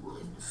fuel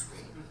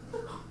industry.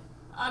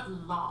 At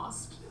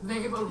last,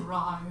 they've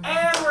arrived.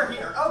 And we're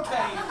here.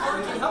 Okay.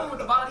 Corey, can you help me with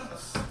the body?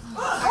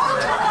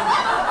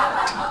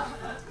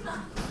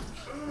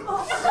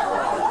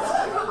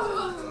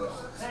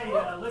 Hey,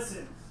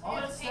 listen. All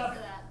You that don't pay stuff.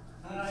 for that.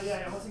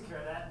 Yeah, we'll take care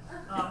of that.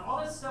 All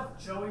that stuff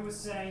Joey was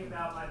saying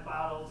about my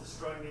bottle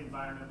destroying the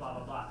environment, blah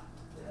blah blah.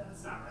 Yeah,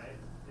 that's not right,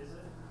 is it?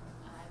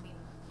 I mean,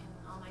 in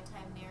all my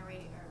time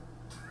narrating or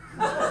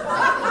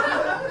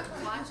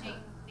watching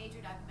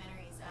nature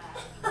documentaries,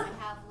 I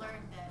have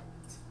learned that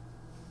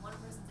one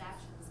person's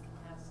actions can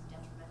have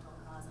detrimental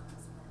cause on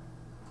this planet.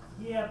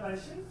 Yeah, but I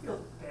shouldn't feel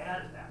bad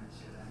about it,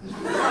 should I?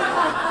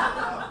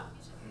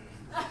 You should.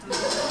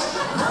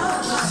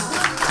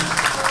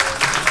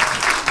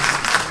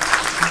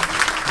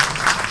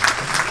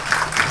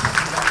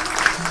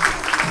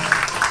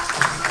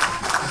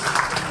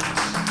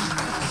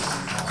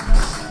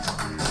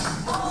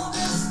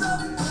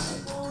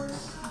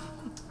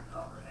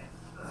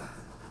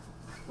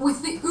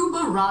 With the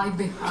Uber ride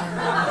behind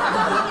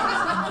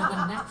them, into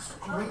the next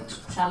great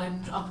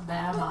challenge of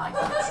their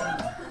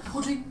migration,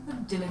 putting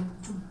Dylan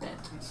to bed.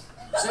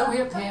 So he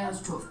appears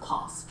to have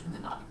passed in the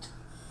night.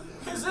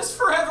 Is this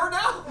forever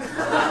now?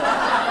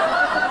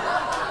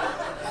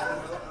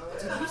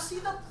 Did you see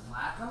the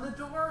plaque on the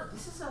door?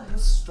 This is a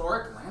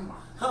historic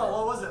landmark. Oh,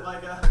 what was it?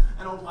 Like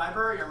an old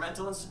library or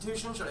mental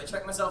institution? Should I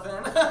check myself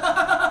in?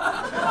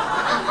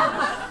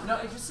 No,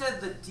 it just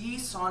said the D.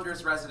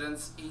 Saunders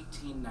residence,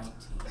 1819.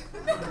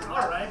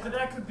 All right, but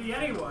that could be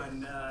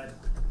anyone.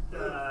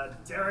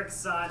 Derek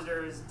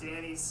Saunders,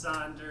 Danny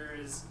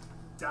Saunders,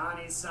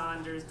 Donnie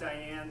Saunders,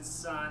 Diane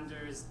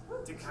Saunders,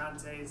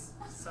 DeConte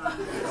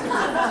Saunders.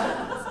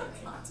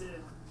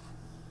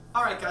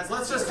 All right, guys,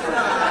 let's just get in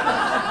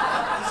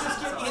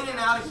and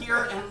out of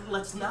here, and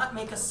let's not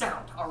make a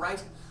sound. All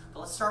right? But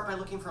let's start by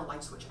looking for a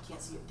light switch. I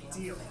can't see a damn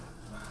Deal. thing.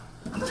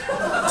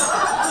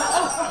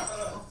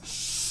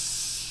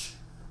 Shh.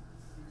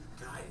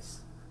 Guys,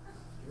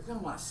 you're gonna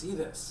want to see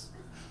this.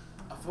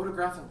 A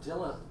photograph of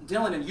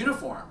Dylan in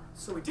uniform.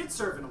 So we did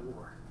serve in a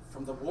war.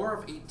 From the War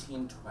of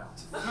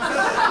 1812.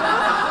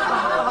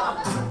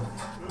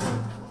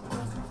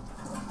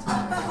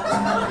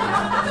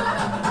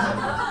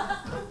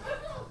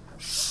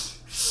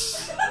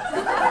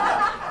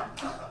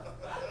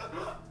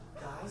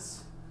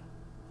 Guys,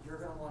 you're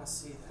going to want to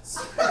see this.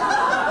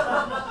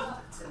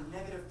 It's a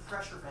negative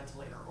pressure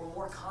ventilator, or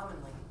more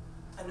commonly,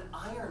 an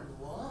iron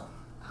lung.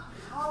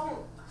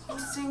 How he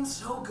sings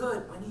so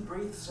good when he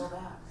breathes so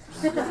bad.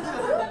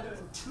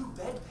 And 2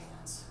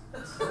 bedpans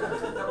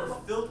that were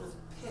filled with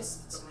piss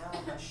that's now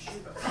in my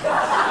shoe.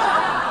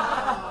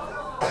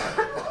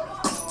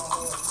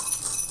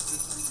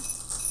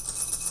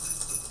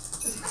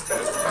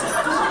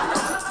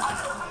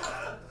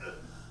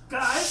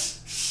 Guys,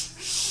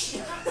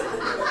 you're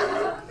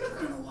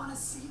gonna want to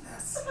see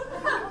this.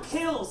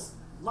 Pills,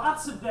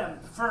 lots of them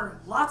for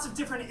lots of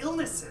different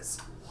illnesses.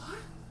 What?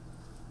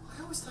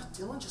 I always thought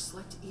Dylan just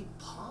liked to eat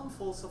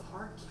palmfuls of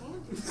hard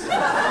candies.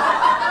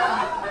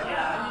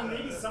 Yeah, I mean,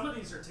 maybe some of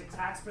these are Tic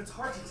Tacs, but it's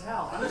hard to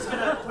tell. I'm just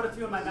gonna put a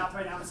few in my mouth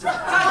right now and see what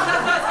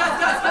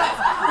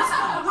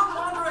happens. We're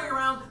wandering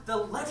around the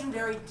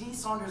legendary D.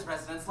 Saunders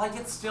residence like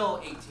it's still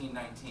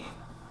 1819.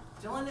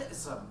 Dylan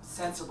is a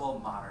sensible,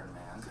 modern man.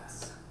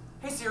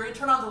 Hey Siri,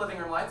 turn on the living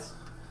room lights.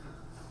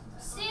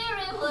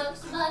 Siri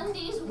works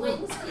Mondays,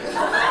 Wednesdays.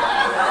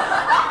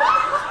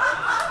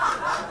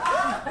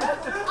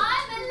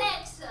 I'm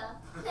Alexa.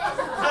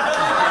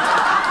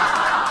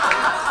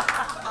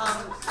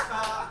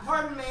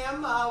 Pardon,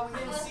 ma'am, we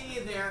didn't see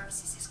you there.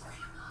 This is his grandma.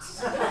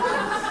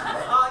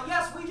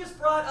 Yes, we just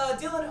brought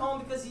Dylan home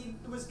because he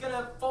was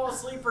gonna fall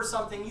asleep or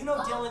something. You know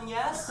Dylan,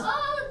 yes?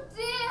 Oh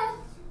dear.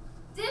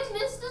 Did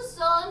Mr.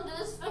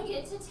 Saunders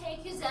forget to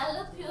take his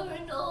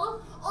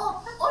allopurinol?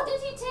 Or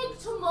did he take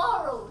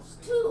tomorrow's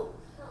too?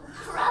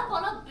 Crap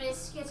on a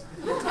biscuit.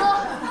 Oh,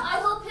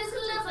 I hope his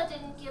liver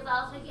didn't give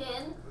out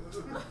again.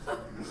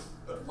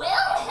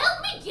 Well,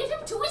 help me get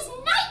him to his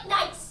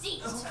night-night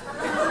seat.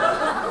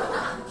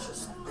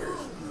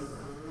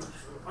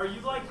 Are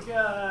you like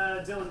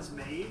Dylan's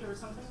maid or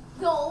something?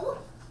 No,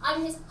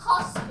 I'm his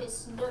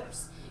hospice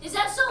nurse. Is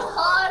that so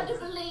hard to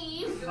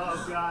believe?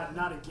 Oh God,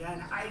 not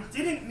again. I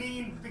didn't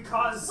mean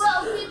because...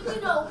 Well, you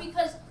know,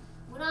 because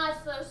when I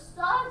first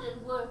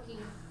started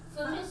working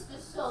for Mr.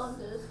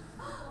 Saunders,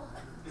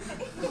 the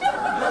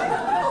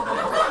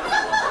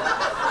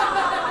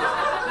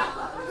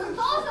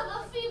thought of a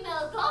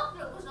female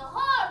doctor was a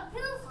hard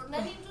pill for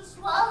many to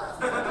swallow.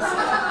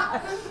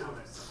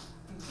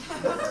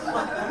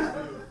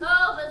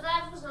 Oh, but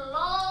that was a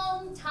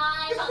long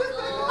time ago.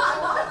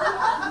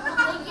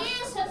 The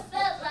years have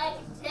felt like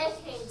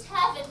decades,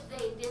 haven't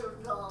they, dear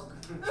dog?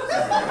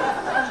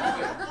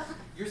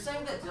 You're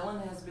saying that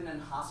Dylan has been in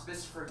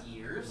hospice for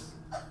years?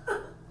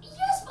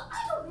 Yes, but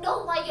I don't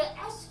know why you're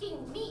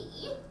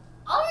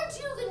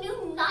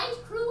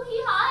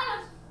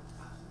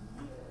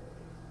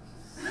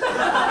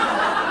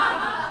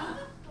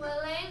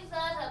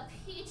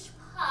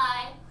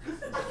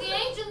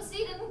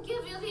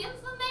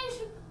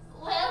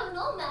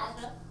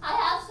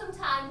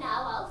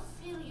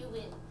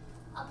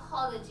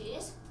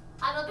apologies.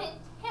 I'm a bit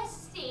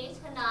testy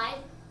tonight.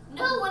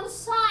 No one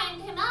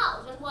signed him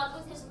out, and what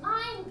with his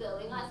mind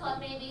going, I thought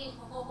maybe he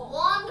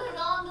wandered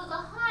onto the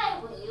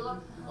highway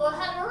or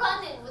had a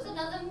run-in with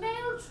another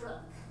mail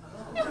truck.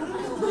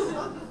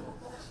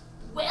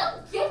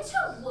 Well, get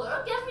to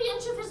work. Every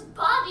inch of his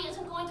body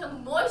isn't going to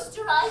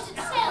moisturize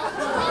itself.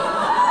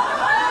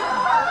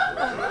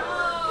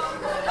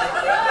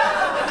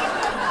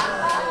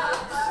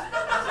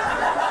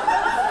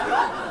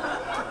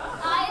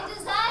 I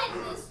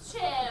designed this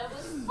chair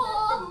with 4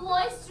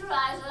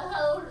 moisturizer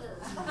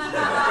holders.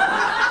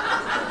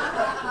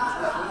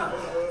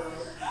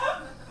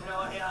 You know,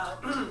 I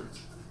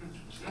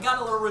got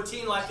a little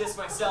routine like this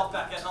myself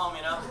back at home,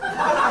 you know.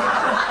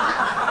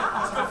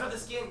 It's good for the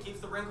skin, keeps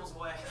the wrinkles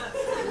away.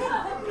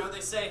 You know what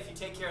they say, if you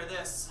take care of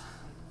this,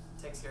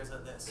 it takes care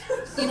of this.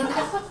 In an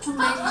effort to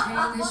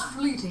maintain his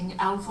fleeting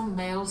alpha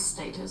male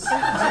status, he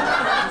was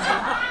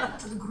added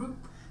to the group.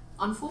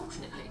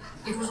 Unfortunately,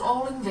 it was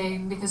all in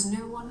vain because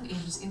no one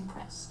is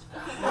impressed.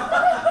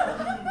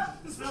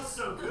 It smells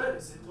so good.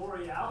 Is it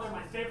L'Oreal? They're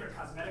my favorite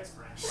cosmetics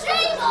brand.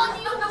 Shame on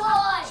you,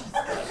 boys!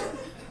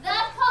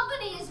 That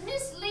company is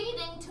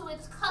misleading to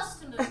its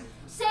customers,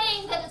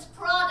 saying that its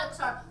products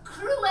are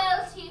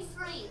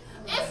cruelty-free.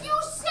 If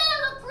you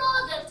sell a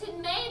product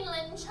in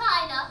mainland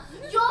China,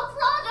 your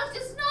product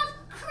is not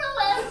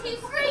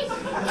cruelty-free.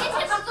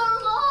 It is the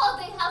law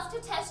they have to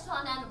test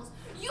on animals.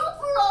 You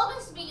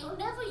promised me you'll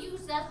never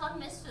use that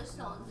on Mr.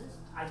 Saunders.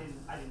 I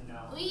didn't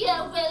know.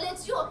 Yeah, well,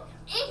 it's your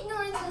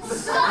ignorance and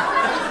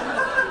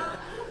stubbornness.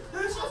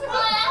 Which is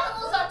why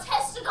animals are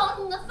tested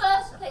on in the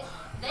first place.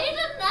 They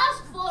didn't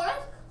ask for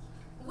it.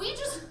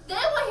 They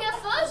were here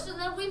first and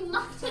then we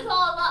mucked it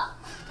all up.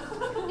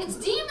 It's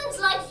demons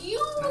like you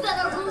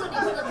that are ruining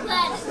the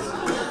planet.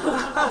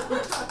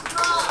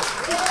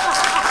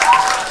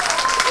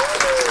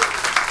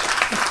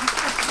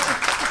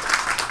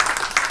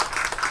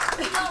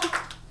 You know,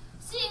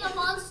 seeing a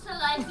monster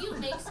like you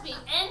makes me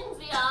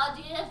envy our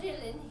dear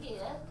Dylan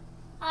here.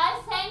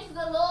 I thank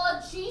the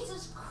Lord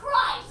Jesus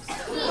Christ.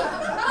 He will be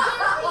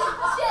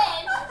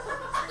dead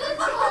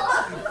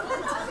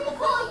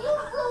before you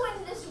ruin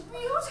this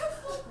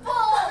beautiful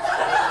ball.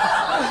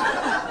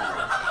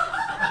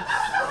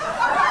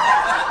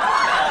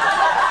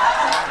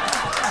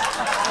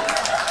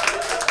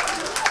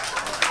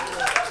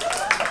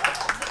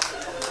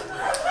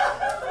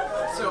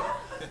 So,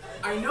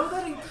 I know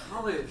that in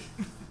college,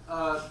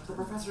 the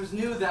professors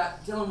knew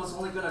that Dylan was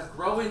only going to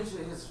grow into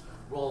his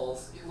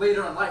roles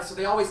later in life, so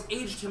they always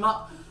aged him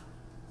up.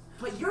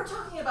 But you're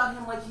talking about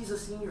him like he's a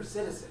senior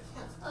citizen.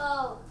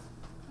 Oh,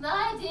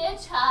 my dear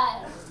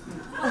child,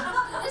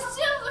 the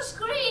silver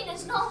screen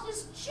is not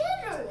as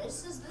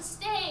generous as the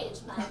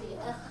stage, my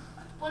dear.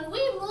 When we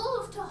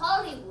moved to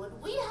Hollywood,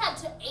 we had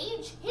to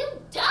age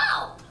him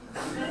down.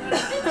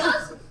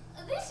 Because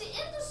this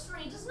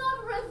industry does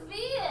not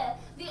revere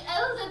the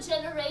elder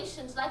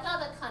generations like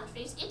other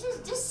countries. It is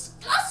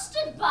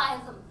disgusted by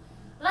them,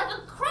 like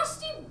a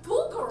crusty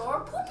booger or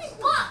a poopy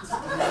butt.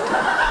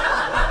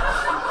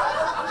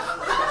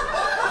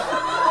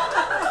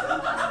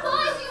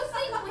 Why do you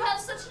think we have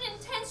such an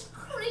intense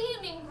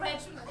creaming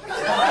regimen? On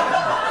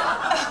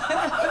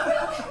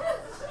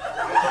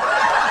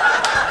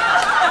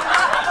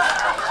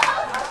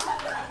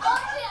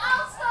the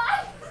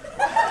outside.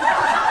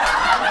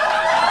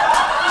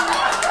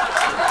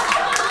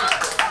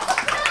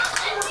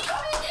 And deep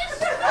within.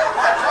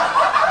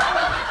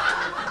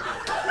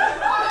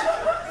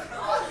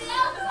 On the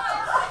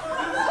outside.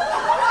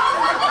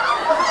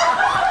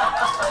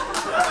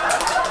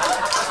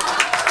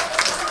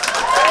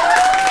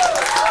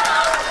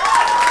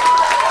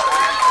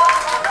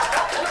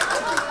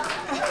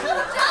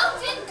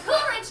 Don't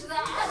encourage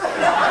that.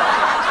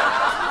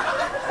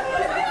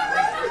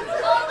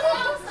 On the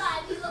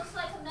outside, he looks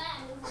like a man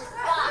in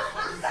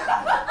disguise.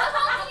 But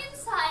on the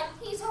inside,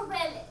 he's a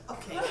relic.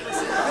 Okay,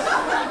 listen. I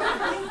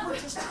think we're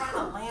just trying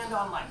to land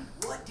on like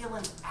what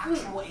Dylan's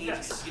actual age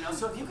is, you know?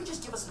 So if you could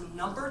just give us a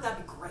number, that'd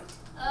be great.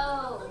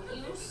 Oh,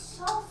 you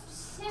soft,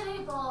 silly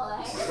boy.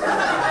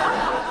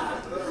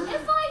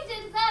 If I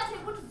did that,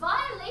 it would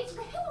violate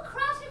the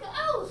Hippocratic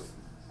Oath.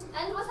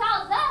 And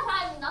without that,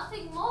 I'm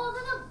nothing more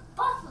than a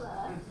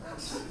butler.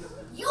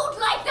 You'd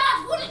like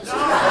that, wouldn't you?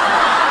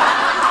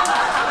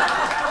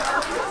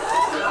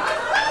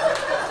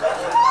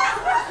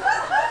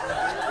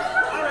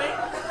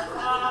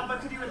 All right,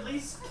 but could you at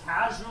least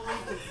casually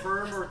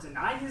confirm or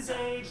deny his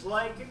age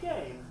like a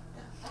game?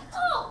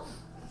 Oh,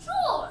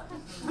 sure.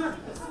 The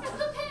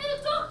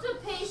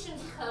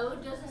doctor-patient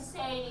code doesn't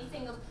say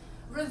anything of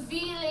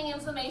revealing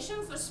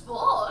information for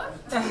sport.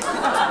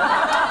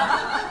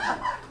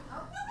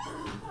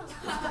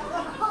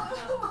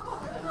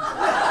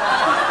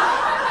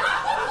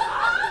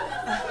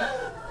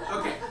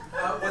 Okay,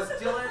 was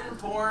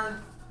Dylan born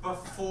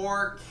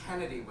before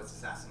Kennedy was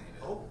assassinated?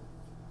 Oh.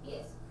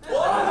 Yes.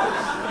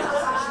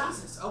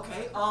 Jesus,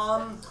 okay.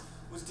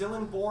 Was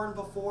Dylan born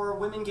before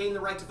women gained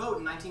the right to vote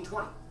in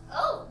 1920?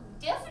 Oh,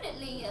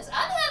 definitely yes.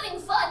 I'm having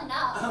fun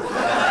now.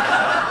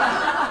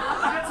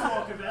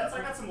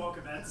 I got some woke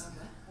events.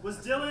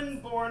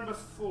 born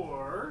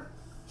before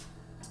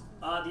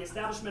the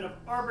establishment of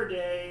Arbor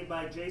Day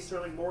by J.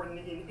 Sterling Morton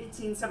in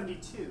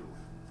 1872.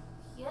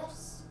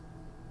 Yes,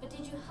 but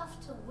did you have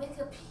to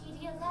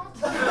Wikipedia that?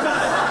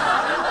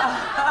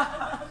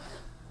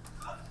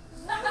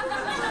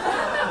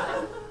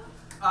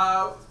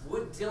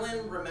 Would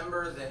Dylan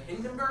remember the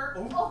Hindenburg?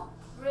 Oh,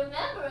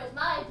 remember it,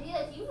 my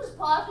dear, he was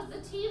part of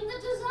the team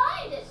that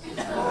designed it.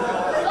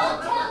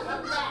 Don't tell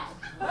him that.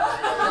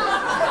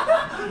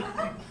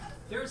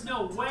 There's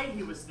no way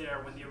he was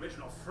there when the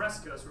original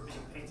frescoes were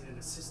being painted in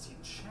the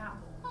Sistine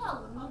Chapel.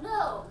 Oh,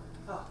 no.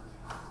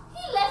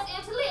 He left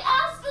Italy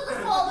after the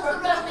fall of the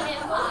Roman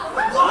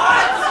Empire.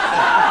 What?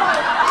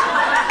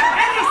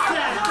 Any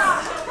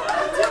sense?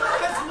 Dylan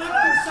has lived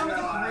through some of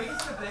the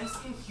greatest events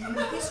in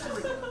human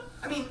history.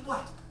 I mean,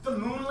 what? The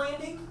moon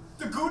landing?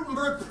 The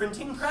Gutenberg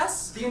printing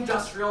press? The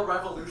Industrial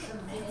Revolution?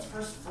 Man's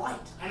first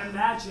flight? And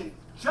imagine,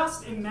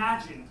 just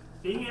imagine,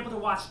 being able to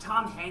watch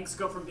Tom Hanks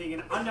go from being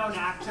an unknown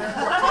actor to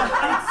a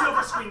big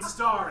silver screen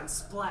star in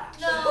Splash.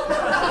 No.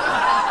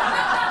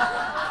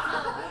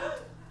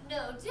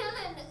 No,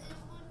 Dylan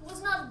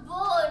was not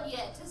born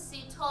yet to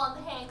see Tom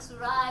Hanks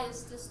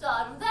rise to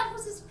stardom. That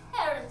was his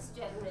parents'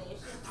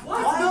 generation.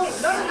 What? No,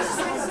 none of this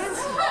makes sense.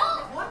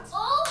 What?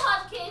 All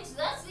hotcakes,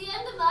 that's the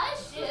end of my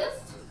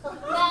shift.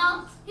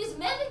 Now, his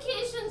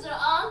medications are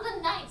on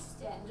the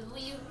nightstand.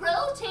 We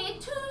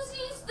rotate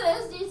Tuesdays,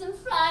 Thursdays, and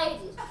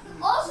Fridays.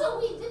 Also,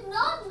 we did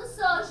not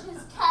massage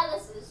his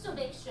calluses, so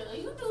make sure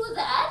you do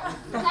that.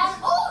 And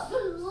oh,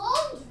 the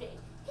laundry.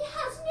 He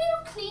has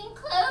no clean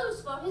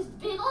clothes for his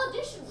big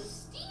audition with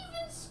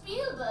Steven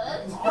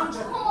Spielberg.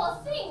 Poor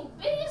thing,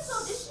 biggest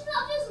audition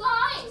of his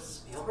life.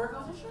 Spielberg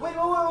audition?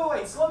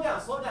 Wait, slow down.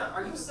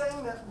 Are you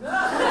saying that we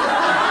have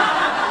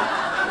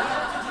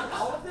to do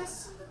all of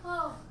this?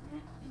 Oh.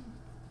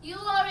 You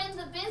are in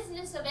the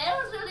business of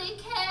elderly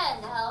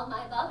care now,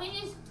 my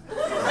bobbies. It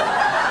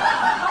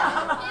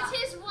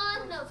is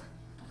one of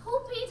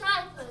poopy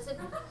diapers and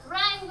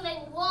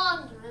wrangling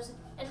wanderers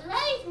and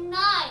late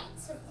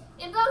nights and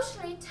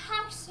emotionally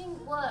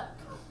taxing work.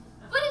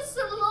 But it's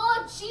the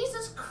Lord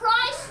Jesus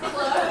Christ work,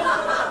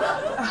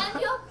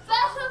 and you're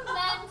better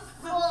men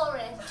for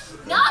it.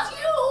 Not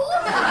you!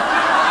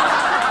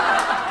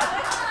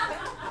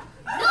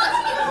 Not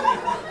you!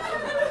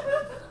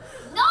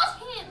 Not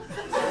him!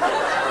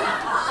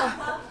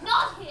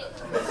 Not him!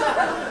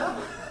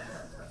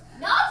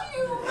 Not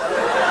you!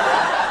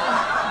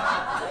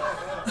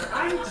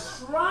 I'm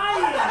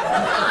trying!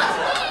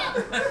 Not him!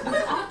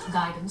 Without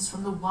guidance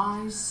from the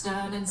wise,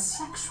 stern, and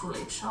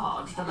sexually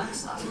charged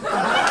Alexa,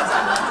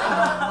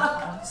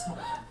 once more,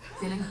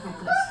 feeling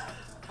hopeless,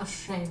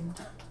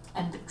 ashamed,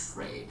 and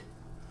betrayed.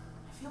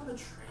 I feel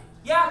betrayed.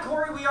 Yeah,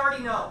 Corey, we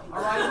already know,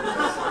 all right?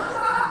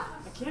 I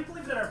can't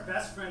believe that our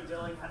best friend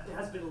Dylan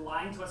has been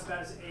lying to us about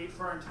his age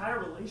for our entire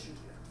relationship.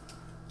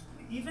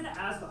 Even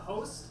as the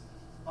host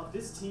of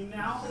this team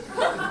now,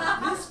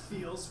 this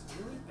feels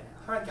really bad.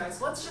 All right,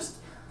 guys, let's just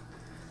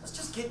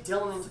get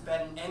Dylan into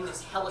bed and end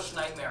this hellish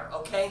nightmare,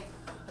 okay?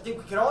 I think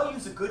we could all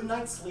use a good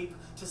night's sleep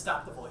to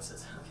stop the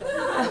voices, okay?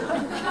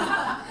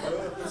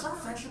 Has our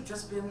friendship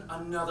just been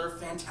another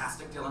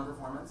fantastic Dylan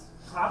performance?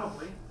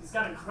 Probably. He's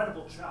got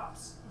incredible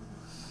chops.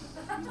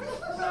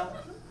 Well,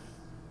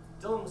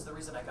 Dylan was the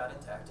reason I got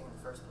into acting in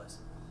the first place.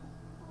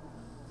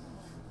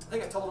 I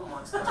think I told him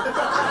once.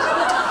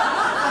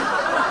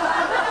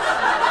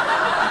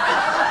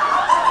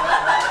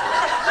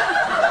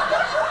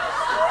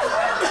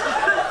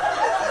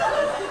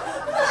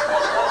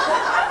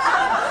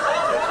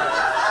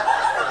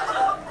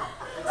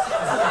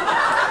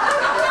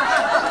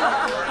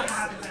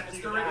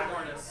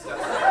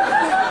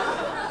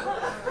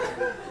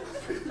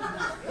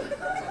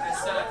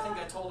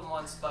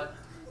 But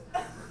he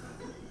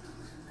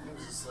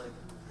was asleep.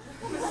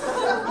 I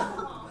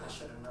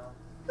should have known.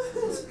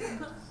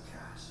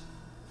 Gosh.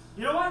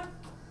 You know what?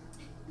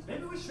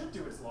 Maybe we should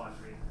do his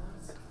laundry.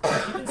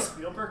 Even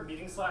Spielberg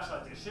meeting /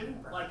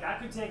 audition, like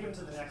that could take him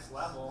to the next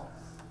level.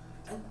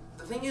 And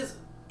the thing is,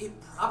 it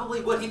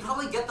probably would. He'd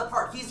probably get the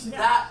part. He's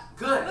that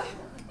good.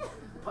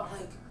 But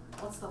like,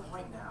 what's the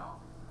point now?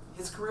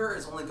 His career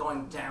is only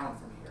going down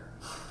from here.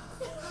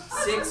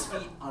 6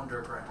 feet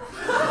underground.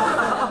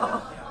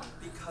 Yeah,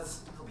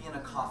 because he'll be in a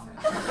coffin.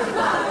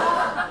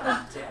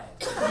 Dead.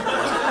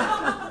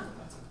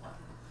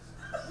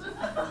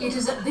 It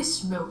is at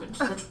this moment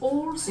that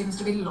all seems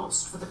to be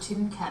lost for the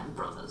Tin Can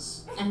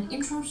Brothers, and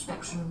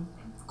introspection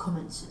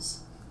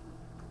commences.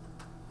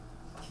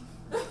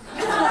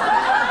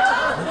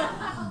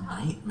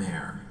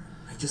 Nightmare.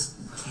 I just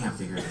can't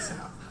figure this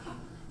out.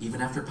 Even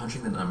after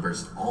punching the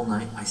numbers all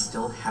night, I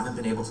still haven't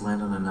been able to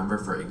land on a number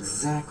for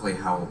exactly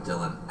how old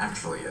Dylan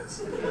actually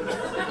is.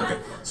 Okay,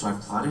 so I've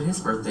plotted his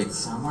birth date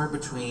somewhere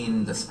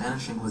between the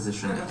Spanish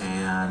Inquisition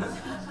and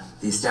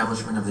the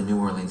establishment of the New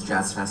Orleans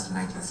Jazz Fest in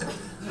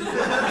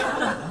 1960.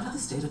 None of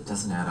this data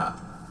doesn't add up.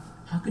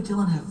 How could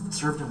Dylan have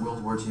served in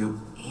World War II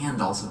and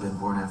also been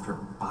born after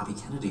Bobby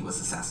Kennedy was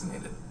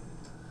assassinated?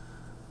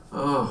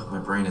 Oh, my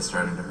brain is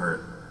starting to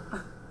hurt.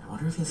 I wonder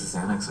wonder if he has a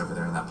Xanax over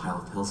there in that pile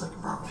of pills I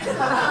can borrow.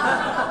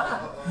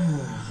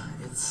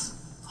 It's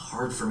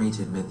hard for me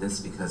to admit this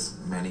because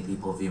many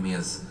people view me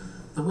as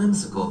the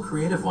whimsical,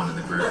 creative one in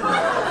the group, but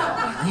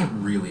I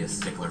am really a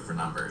stickler for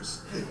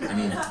numbers. I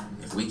mean,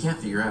 if we can't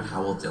figure out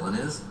how old Dylan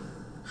is,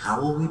 how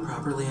will we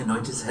properly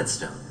anoint his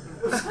headstone?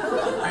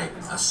 I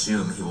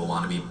assume he will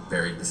want to be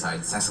buried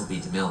beside Cecil B.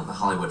 DeMille in the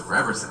Hollywood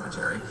Forever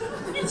Cemetery.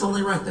 It's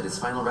only right that his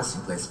final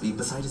resting place be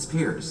beside his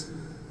peers.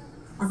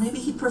 Or maybe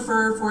he'd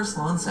prefer Forest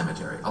Lawn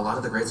Cemetery. A lot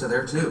of the greats are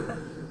there too.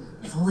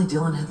 If only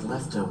Dylan had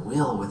left a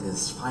will with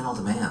his final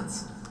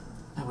demands.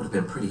 That would have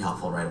been pretty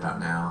helpful right about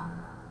now.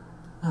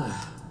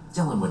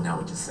 Dylan would know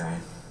what to say.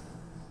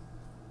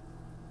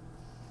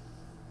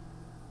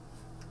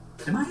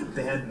 Am I a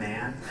bad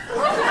man? Things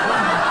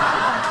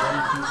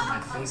in my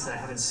face that I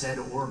haven't said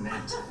or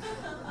meant.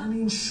 I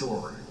mean,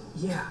 sure.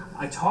 Yeah,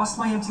 I tossed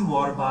my empty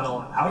water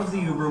bottle out of the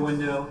Uber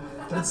window,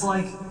 but it's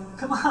like,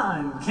 come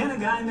on, can a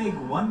guy make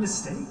one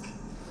mistake?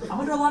 I'm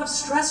under a lot of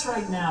stress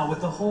right now with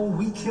the whole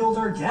we killed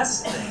our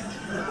guest thing.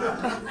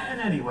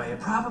 And anyway, it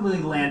probably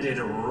landed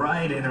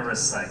right in a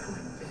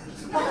recycling bin.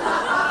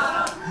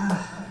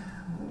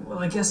 Well,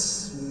 I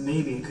guess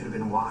maybe it could have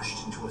been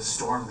washed into a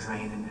storm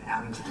drain and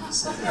out into the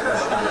Pacific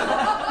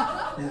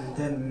Ocean. And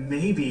then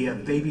maybe a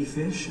baby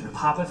fish and a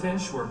papa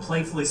fish were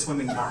playfully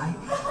swimming by,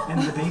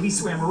 and the baby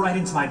swam right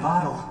into my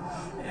bottle.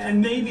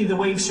 And maybe the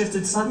wave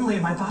shifted suddenly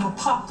and my bottle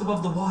popped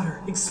above the water,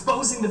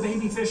 exposing the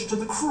baby fish to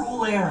the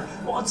cruel air,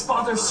 while its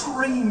father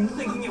screamed,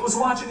 thinking it was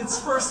watching its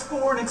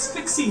firstborn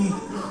asphyxiate.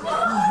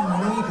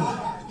 And maybe,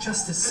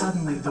 just as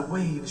suddenly, the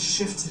wave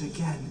shifted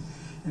again,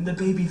 and the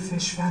baby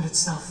fish found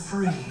itself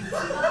free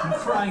and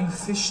crying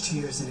fish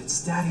tears in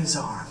its daddy's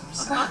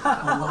arms,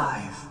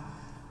 alive,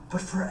 but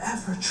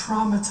forever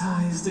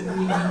traumatized and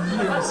needing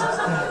years of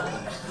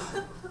therapy.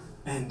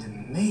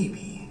 And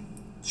maybe,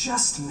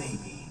 just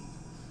maybe,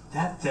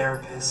 that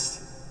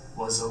therapist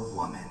was a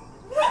woman.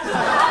 I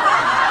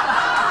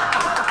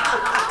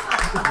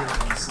could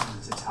really use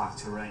someone to talk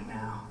to right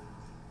now.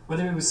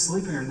 Whether he was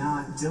sleeping or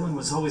not, Dylan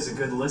was always a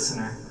good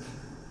listener.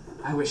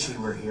 I wish he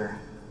were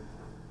here.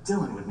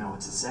 Dylan would know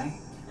what to say.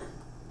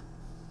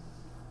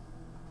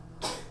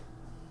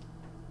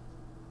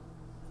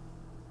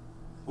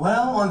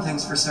 Well, one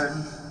thing's for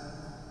certain.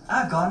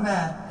 I've gone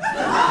mad.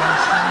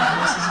 Getting strange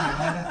voices in your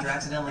head after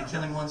accidentally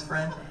killing one's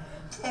friend.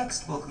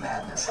 Textbook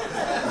madness.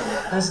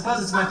 And I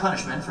suppose it's my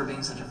punishment for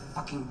being such a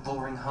fucking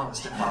boring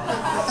host and bothering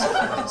my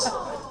friends.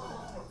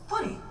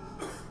 Funny.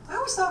 I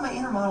always thought my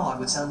inner monologue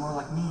would sound more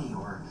like me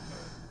or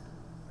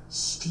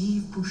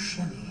Steve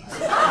Buscemi.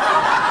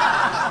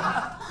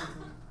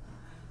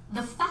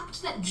 The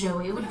fact that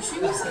Joey would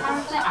choose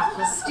character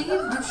actor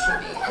Steve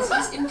Buscemi as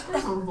his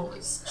internal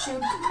voice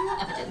showed clear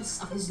evidence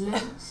of his low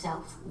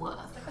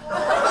self-worth.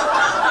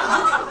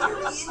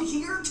 You're in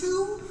here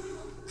too?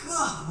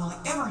 God, will I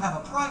ever have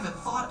a private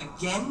thought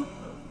again?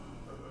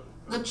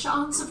 The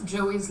chance of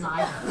Joey's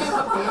life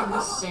never being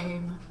the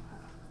same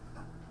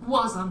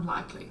was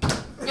unlikely.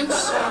 And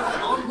so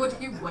onward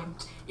he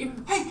went.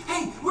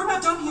 Hey, we're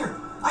not done here.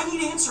 I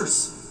need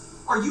answers.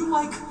 Are you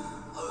like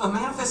a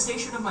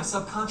manifestation of my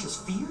subconscious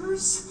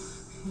fears?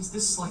 Is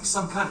this like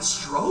some kind of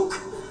stroke?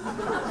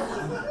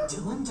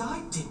 Dylan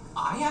died? Did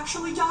I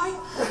actually die?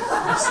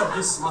 So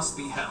this must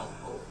be hell.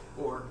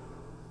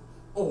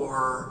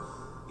 Or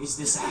is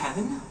this a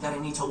heaven that I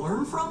need to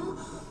learn from?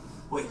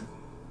 Wait,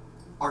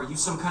 are you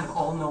some kind of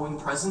all-knowing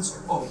presence?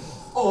 Oh,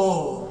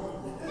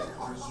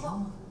 are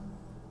you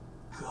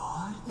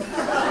God?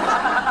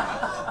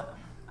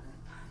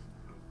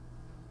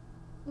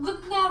 The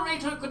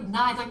narrator could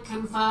neither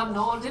confirm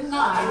nor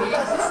deny the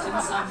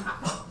existence of...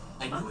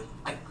 I knew it.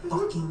 I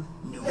fucking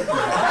knew it.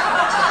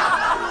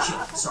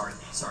 Shit, sorry.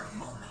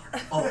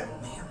 Oh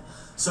man.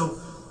 So,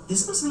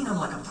 this must mean I'm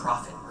like a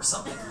prophet or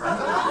something, right?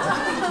 Did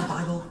I read the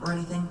Bible or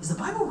anything? Is the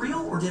Bible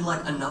real, or did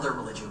like another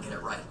religion get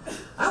it right?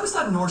 I always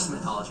thought Norse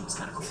mythology was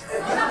kind of cool.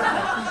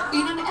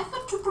 In an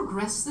effort to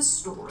progress the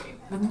story,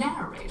 the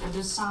narrator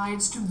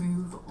decides to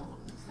move on.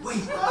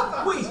 Wait,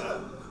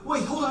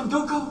 hold on,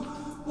 don't go.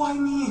 Why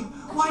me?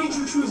 Why did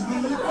you choose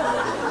me?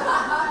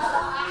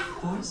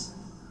 Voice?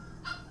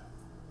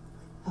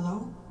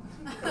 Hello?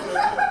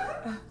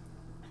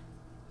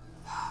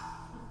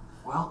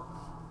 Well,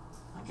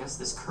 I guess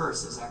this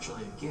curse is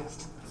actually a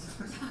gift.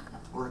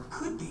 Or it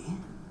could be,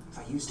 if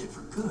I used it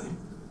for good.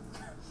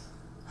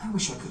 I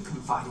wish I could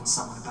confide in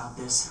someone about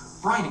this.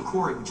 Brian and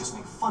Corey would just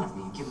make fun of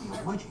me and give me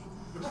a wedgie.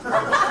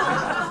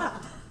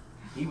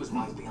 He was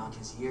wise beyond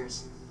his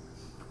years.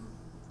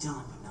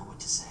 Dylan would know what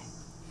to say.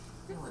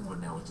 Dylan would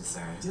know what to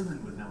say.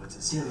 Dylan would know what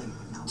to say. Dylan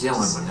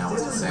would know what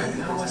to say.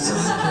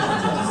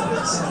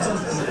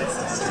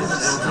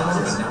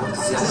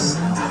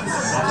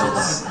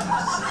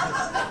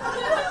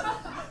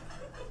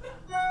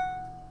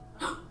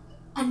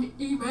 An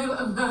email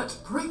alert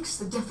breaks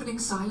the deafening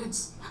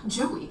silence.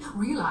 Joey,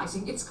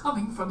 realizing it's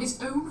coming from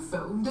his own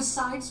phone,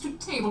 decides to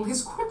table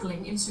his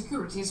crippling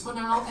insecurities for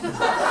now.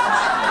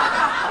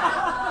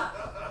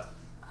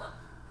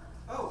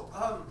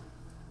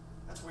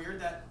 That's weird.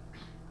 That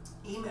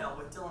email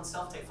with Dylan Dylan's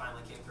self-tape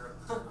finally came through.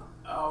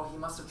 Oh, he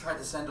must have tried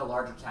to send a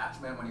large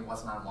attachment when he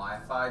wasn't on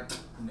Wi-Fi.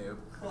 Noob.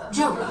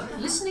 Joey,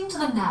 listening to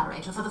the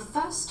narrator for the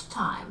first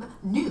time,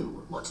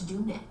 knew what to do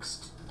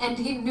next. And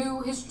he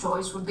knew his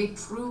choice would be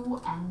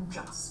true and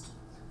just.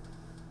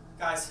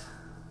 Guys,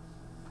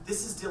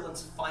 this is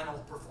Dylan's final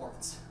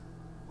performance.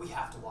 We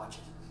have to watch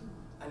it.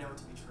 I know it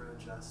to be true and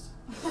just.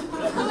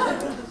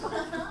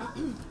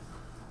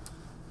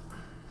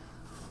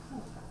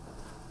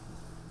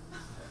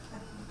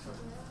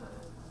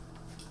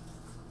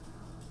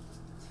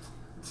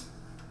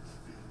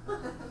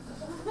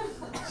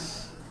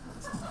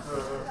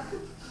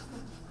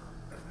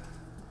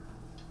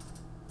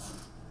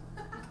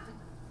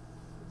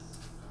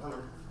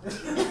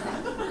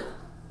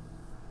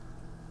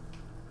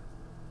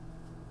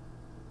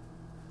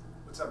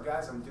 What's up,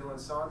 guys? I'm Dylan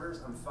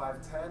Saunders. I'm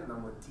 5'10", and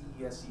I'm with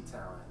DESE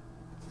Talent.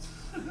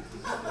 It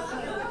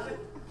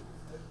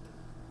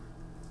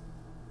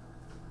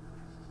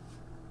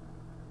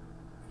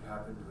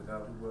happened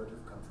without a word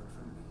of comfort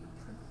from me.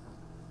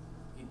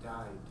 He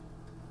died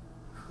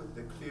with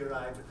the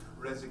clear-eyed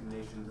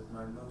resignation that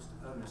my most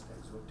earnest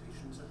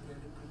exhortations have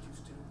rarely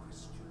produced in a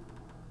Christian,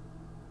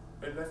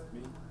 and left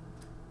me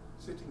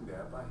sitting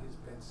there by his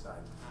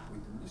bedside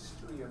with the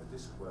mystery of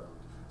this world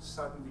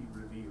suddenly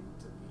revealed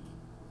to me.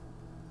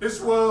 This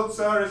world,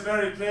 sir, is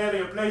very clearly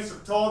a place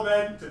of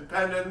torment and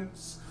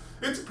penance.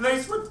 It's a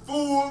place where the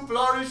fool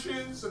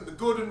flourishes and the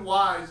good and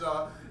wise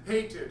are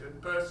hated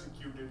and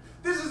persecuted.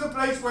 This is a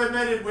place where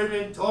men and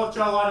women torture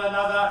one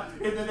another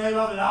in the name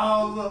of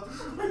love,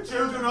 where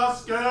children are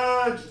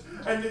scourged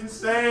and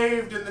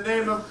enslaved in the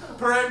name of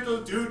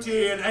parental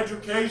duty and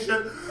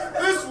education.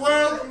 This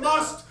world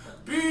must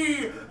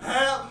be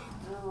hell.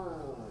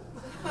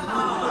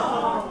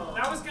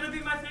 That was gonna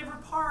be my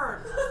favorite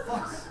part.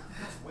 That's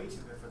way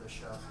too good for this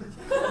show.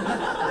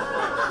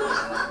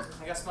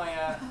 I guess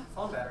my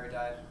phone battery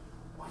died.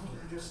 Why don't you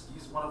just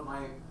use one of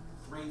my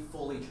 3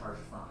 fully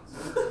charged phones?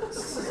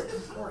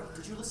 Corey,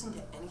 did you listen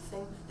to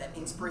anything that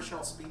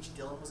inspirational speech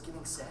Dylan was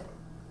giving said?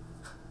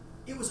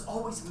 It was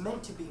always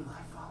meant to be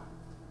my phone.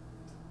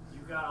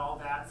 You got all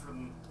that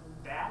from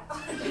that?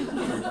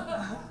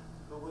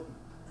 Who wouldn't?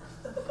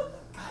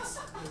 Guys,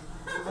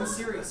 I'm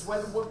serious.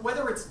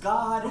 Whether it's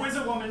God, Who is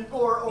a woman?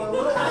 or a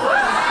little voice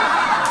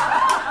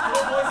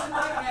in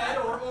my head,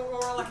 or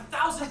like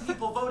 1,000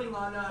 people voting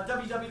on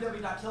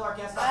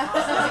www.killourguest.com.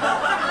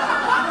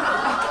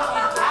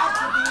 It had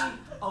to be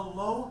a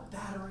low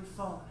battery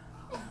phone.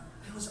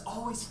 It was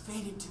always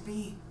fated to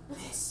be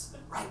this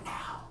right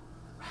now,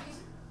 right?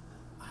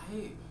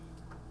 I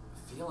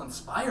feel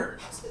inspired.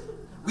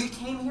 We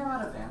came here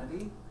out of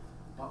vanity,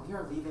 but we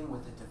are leaving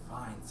with a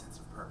divine sense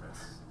of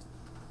purpose.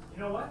 You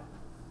know what?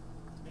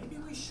 Maybe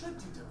we should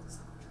do Dylan's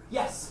laundry.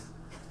 Yes,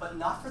 but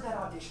not for that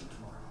audition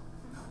tomorrow.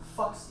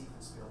 Fuck Steven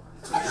Spielberg.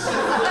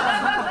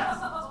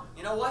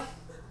 You know what?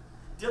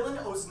 Dylan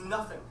owes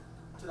nothing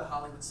to the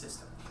Hollywood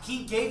system.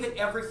 He gave it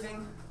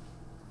everything,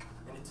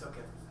 and it took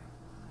everything.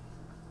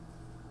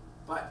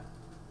 But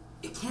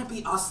it can't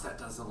be us that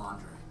does the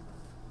laundry.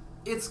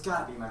 It's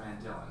gotta be my man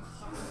Dylan.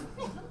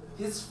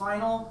 His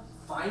final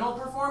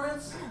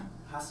performance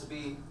has to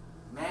be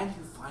man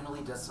who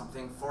finally does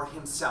something for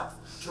himself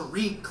to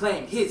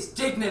reclaim his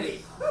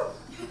dignity.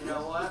 You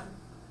know what?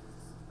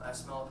 I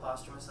smell a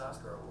posthumous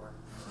Oscar award.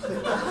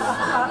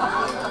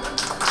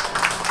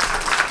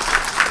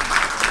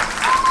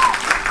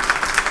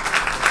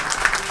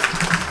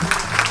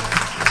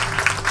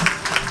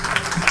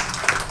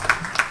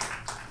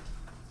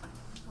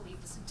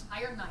 This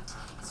entire night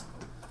is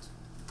ruined.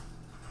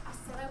 I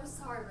said I was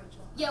sorry,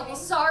 Rachel. Yeah, well,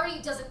 sorry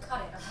doesn't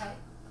cut it, okay?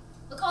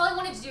 Look, all I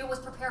wanted to do was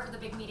prepare for the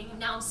big meeting, and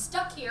now I'm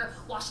stuck here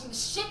washing the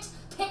shit,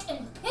 pit,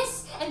 and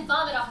piss, and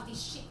vomit off of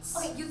these sheets.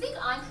 Okay, you think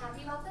I'm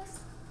happy about this?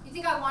 You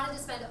think I wanted to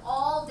spend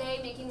all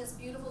day making this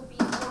beautiful beef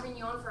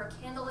bourguignon for a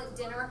candlelit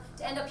dinner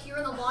to end up here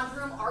in the laundry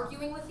room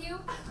arguing with you?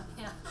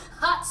 Yeah,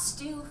 hot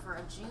stew for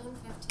a June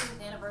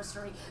 15th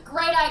anniversary.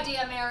 Great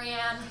idea,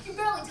 Marianne. You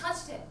barely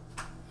touched it.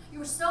 You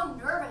were so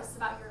nervous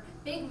about your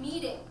big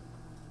meeting.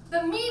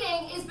 The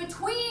meeting is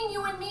between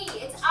you and me.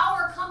 It's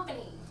our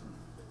company.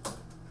 What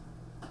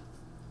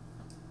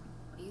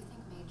do you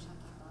think made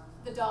Chucky laugh?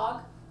 The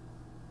dog?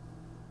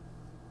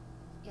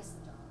 Yes,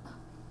 the dog.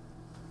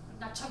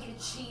 Not Chucky the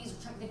cheese or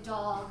Chucky the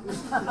dog.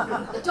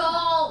 The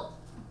doll!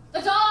 The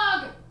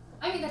dog!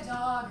 I mean the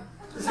dog.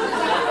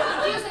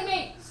 Confusing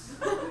me.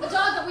 The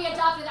dog that we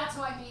adopted, that's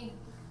who I mean.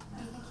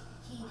 Do you think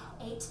he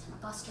ate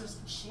Buster's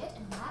shit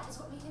and that is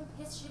what made him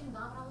piss shit and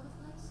vomit all over the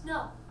place?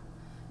 No.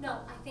 No,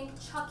 I think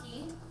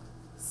Chucky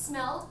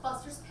smelled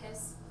Buster's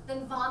piss,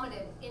 then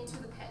vomited into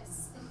the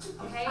piss.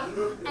 Okay?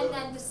 And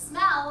then the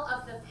smell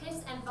of the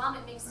piss and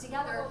vomit mixed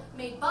together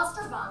made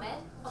Buster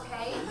vomit,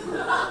 okay?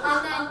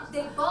 And then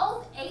they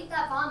both ate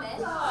that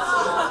vomit.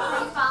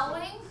 Are you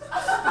following?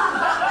 And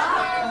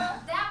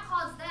then that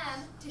caused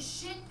them to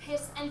shit,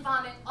 piss, and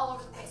vomit all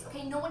over the place.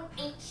 Okay? No one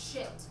ate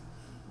shit.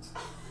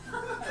 No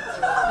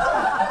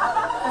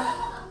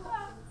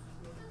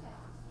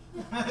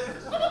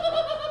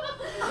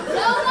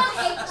one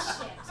ate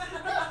shit.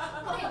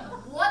 Okay,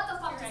 what the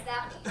fuck does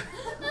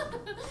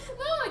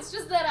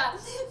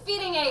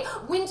feeding a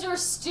winter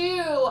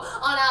stew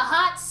on a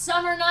hot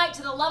summer night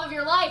to the love of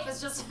your life is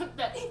just,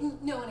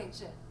 no one ain't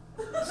shit.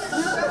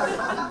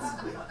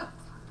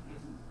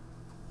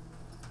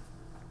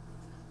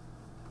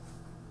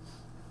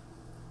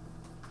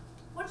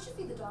 What did you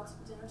feed the dogs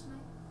for dinner tonight?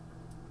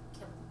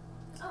 Kibble.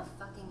 Oh,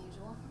 fucking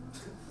usual.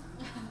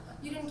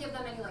 You didn't give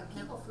them any, like,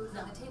 people food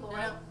from the table,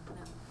 right? No.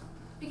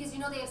 Because you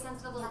know they have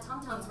sensitive little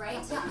tum-tums,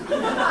 right?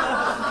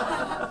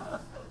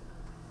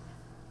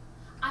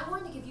 I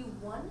wanted to give you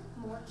one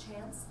more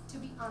chance to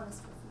be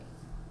honest with me.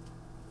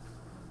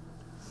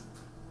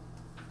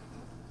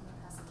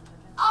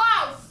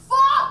 I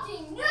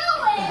fucking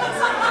knew it!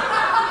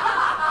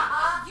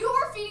 You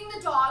were feeding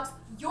the dogs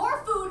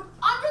your food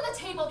under the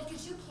table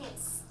because you can't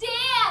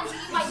stand to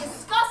eat my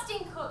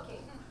disgusting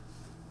cooking.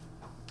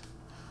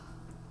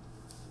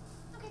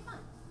 Okay, fine.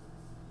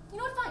 You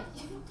know what, fine.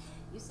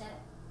 You said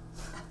it.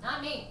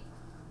 Not me.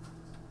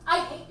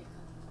 I hate your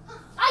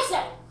cooking. I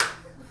said it.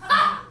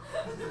 Ha!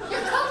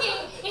 Your cooking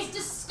is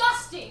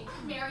disgusting,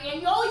 Mary,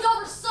 and you always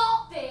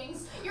oversalt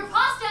things. Your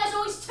pasta is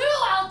always too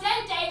al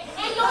dente,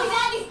 and you always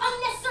add these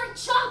unnecessary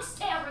chunks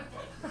to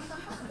everything.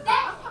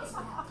 That is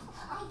what happened.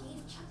 I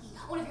gave Chucky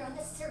one of your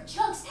unnecessary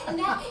chunks, and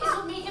that is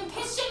what made him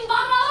piss, shit, and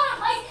vomit all over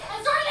the place,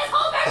 and started this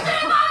whole bear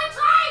shit and vomit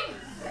train!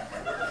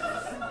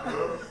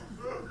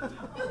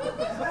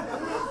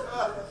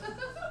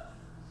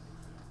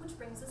 Which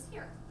brings us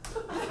here.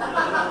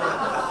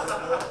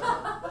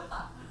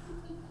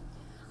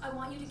 I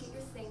want you to get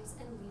your things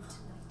and leave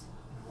tonight.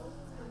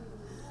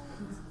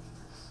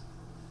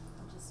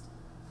 We're just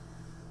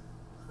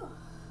a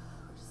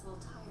little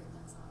tired,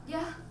 that's all.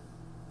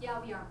 Yeah,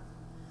 we are.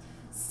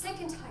 Sick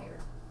and tired.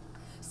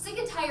 Sick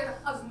and tired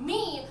of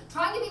me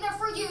trying to be there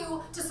for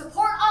you, to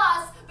support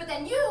us, but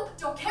then you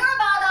don't care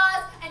about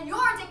us, and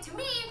you're a dick to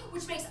me,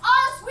 which makes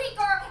us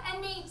weaker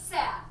and me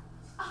sad.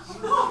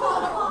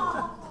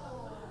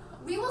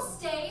 We will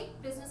stay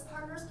business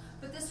partners,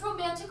 but this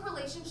romantic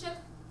relationship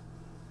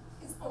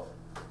is over.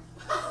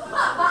 Like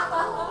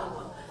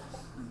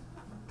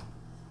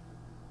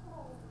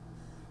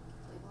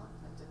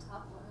the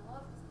top one I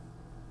love.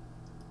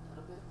 A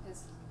little bit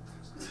pissed.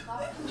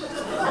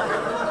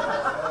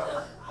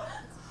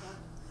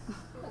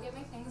 I'll get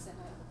my things in it.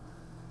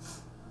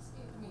 I'll see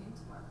you at the meeting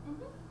tomorrow.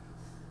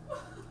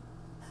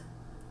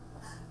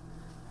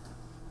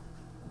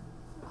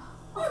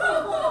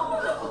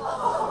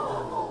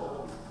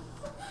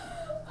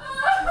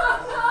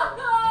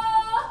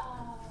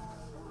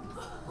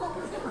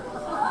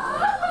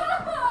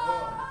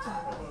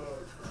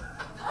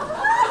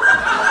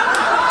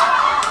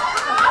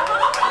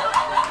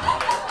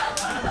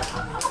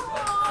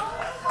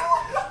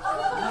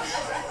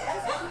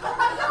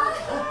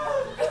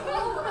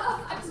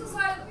 I'm so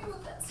sorry, let me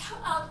move this.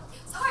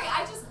 Sorry,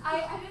 I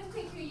didn't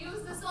think you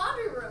used this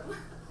laundry room.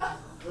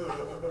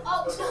 Oh, no.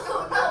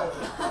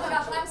 Oh my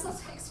gosh, I'm so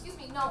sorry. Excuse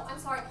me. No, I'm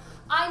sorry.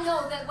 I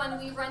know that when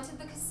we rented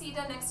the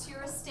casita next to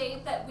your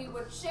estate that we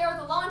would share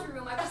the laundry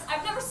room.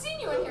 I've never seen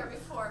you in here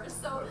before,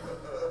 so.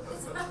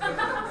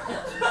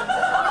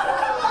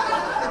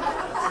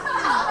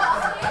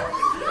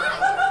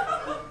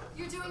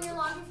 You're doing your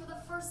laundry for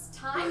the first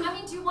time? I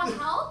mean, do you want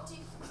help? Do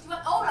you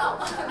want, oh no,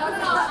 no,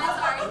 I'm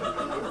sorry.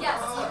 Yes,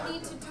 you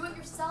need to do it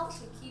yourself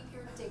to keep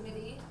your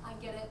dignity. I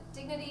get it.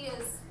 Dignity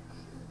is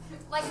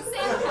like a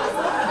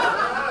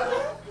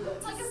sandcastle.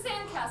 It's like a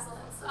sandcastle.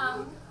 It's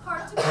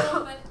hard to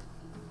build, but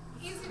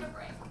easy to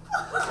break.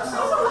 The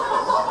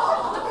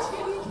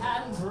Tin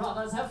Can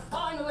Brothers have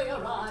finally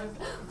arrived,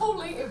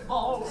 fully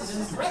evolved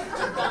and ready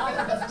to guide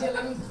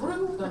Dylan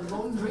through the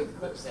laundry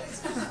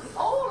process.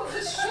 All of the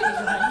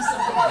shitty ranks of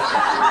the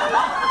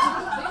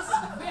to this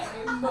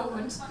very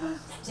moment.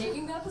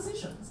 Taking their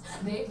positions,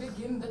 they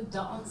begin the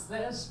dance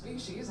their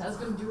species has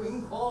been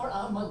doing for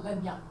a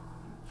millennia.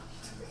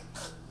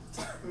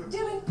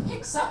 Dylan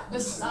picks up the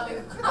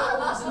sullied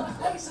clothes and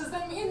places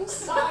them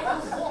inside a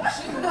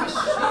washing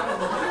machine.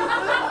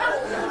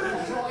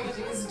 Joy it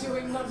is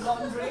doing the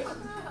laundry.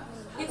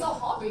 It's a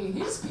hobby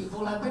his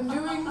people have been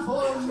doing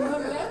for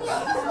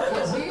millennia,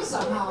 yet he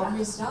somehow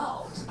missed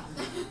out.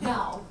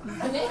 Now,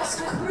 the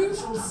next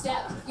crucial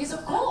step is,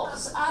 of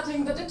course,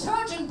 adding the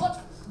detergent,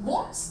 but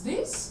what's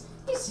this?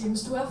 He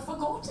seems to have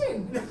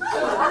forgotten.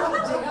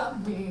 Oh, dear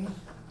me.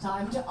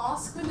 Time to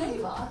ask the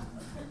neighbor.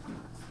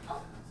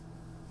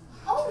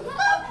 Oh,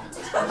 yeah.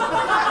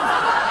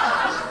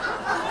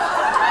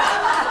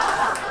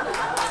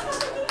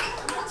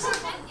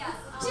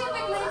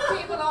 Typically,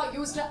 people are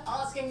used to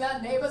asking their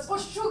neighbors for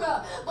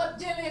sugar, but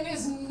Dylan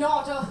is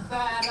not a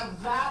fan of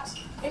that.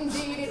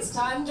 Indeed, it's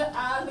time to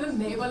add the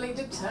neighborly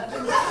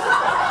detergent.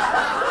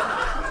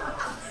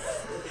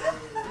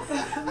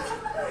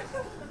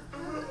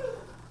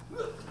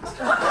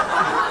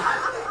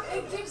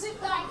 It gives it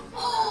back.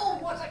 Oh,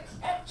 what a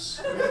catch!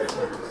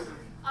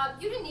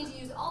 You didn't need to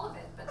use all of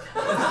it, but.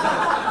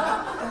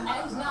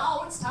 And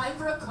now it's time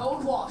for a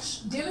cold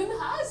wash. Dylan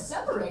has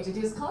separated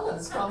his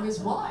colors from his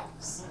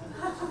whites.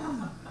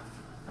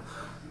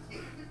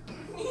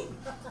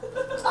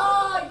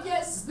 Ah,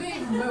 yes, the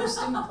most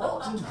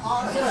important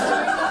part of doing the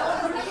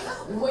laundry.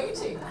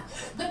 waiting.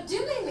 But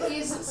Dylan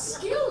is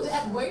skilled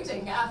at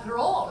waiting after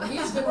all.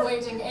 He's been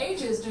waiting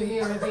ages to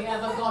hear if he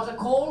ever got a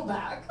call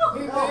back. He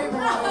may be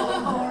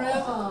waiting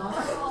forever.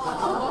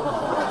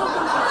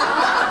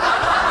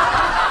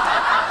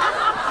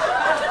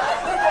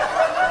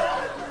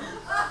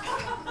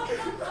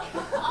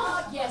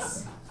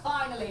 Yes,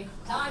 finally,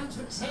 time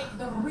to take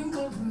the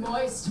wrinkled,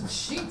 moist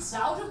sheets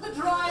out of the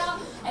dryer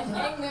and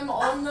hang them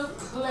on the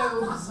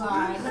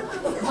clothesline.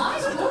 My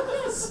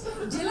goodness,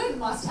 Dylan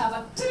must have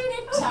a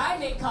teeny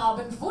tiny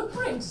carbon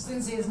footprint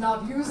since he's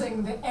not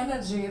using the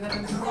energy that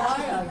a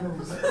dryer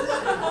uses.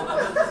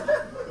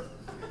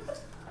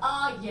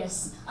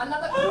 Yes,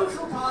 another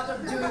crucial part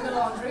of doing the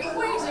laundry,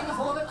 waiting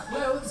for the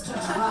clothes to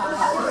dry.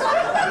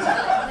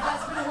 Dylan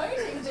has been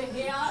waiting to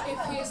hear if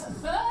his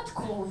third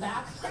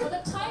callback for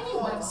the tiny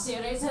web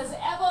series has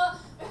ever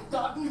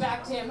gotten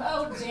back to him.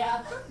 Oh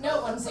dear,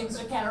 no one seems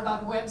to care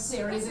about web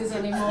series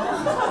anymore.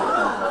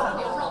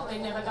 He probably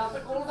never got the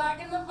callback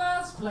in the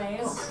first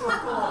place.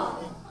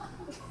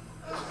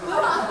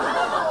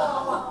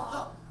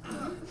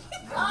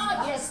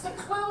 Yes, the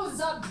clothes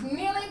are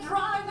nearly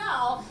dry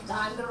now.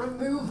 Time to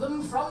remove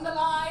them from the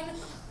line.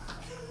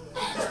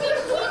 And begin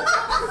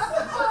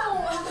the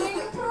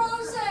folding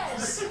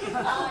process.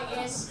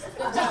 Yes, the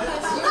done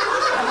as usual.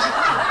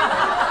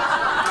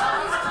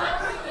 He's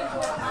climbing into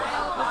a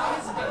pile by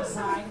his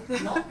bedside.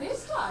 Not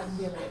this time,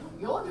 Dylan.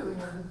 You're doing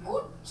a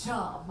good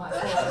job, my boy.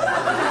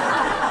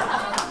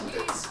 And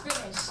he's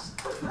finished.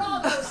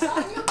 Bravo,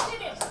 son, you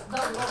did it. The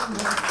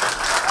laundry.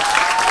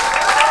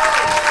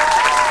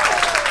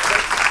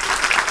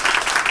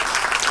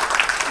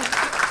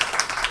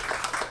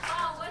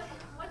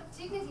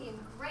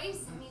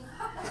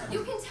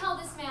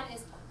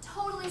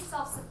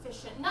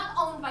 Self-sufficient, not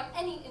owned by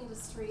any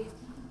industry.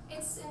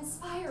 It's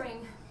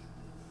inspiring.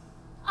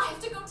 I have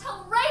to go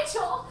tell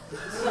Rachel!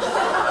 Yes!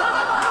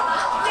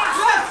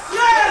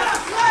 Yes!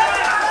 Yes!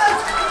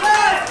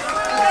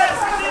 Yes!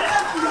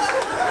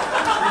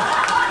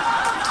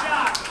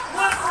 Yeah,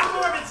 what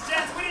performance,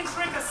 gents? We didn't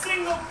shrink a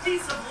single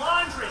piece of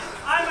laundry.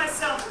 I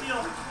myself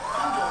feel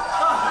humbled.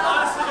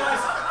 Honestly, guys,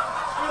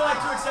 we'd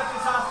like to accept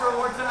this Oscar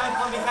award tonight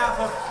on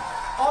behalf of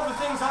all the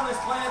things on this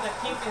planet that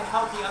keep it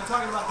healthy. I'm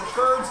talking about the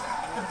birds,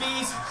 the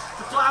bees,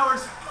 the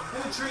flowers, and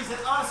the trees. And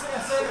honestly,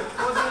 I said it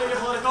wasn't really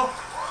political.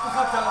 Well,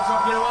 fuck Donald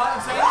Trump, you know what I'm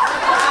saying?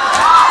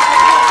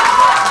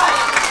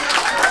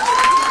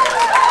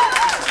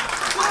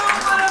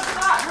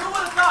 Who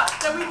would have thought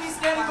that we'd be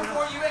standing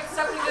before you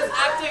accepting this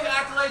acting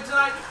accolade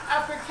tonight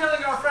after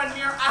killing our friend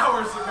mere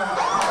hours ago?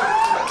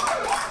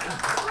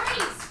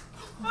 Freeze!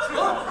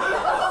 You're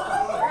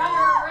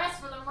under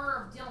arrest for the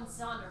murder of Dylan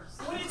Saunders.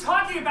 What are you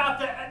talking about?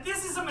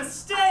 This is a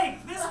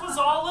mistake. This was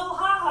all a little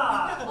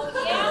ha-ha. Oh,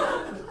 yeah?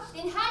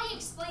 Then how do you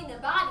explain the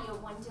body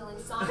of one Dylan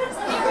Saunders?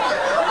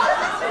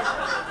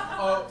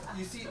 Oh,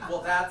 you see,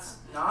 well, that's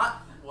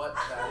not what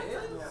that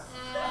is.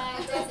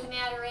 It doesn't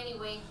matter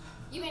anyway.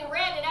 You've been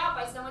ratted out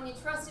by someone you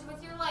trusted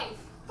with your life.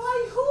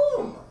 By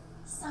whom?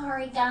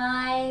 Sorry,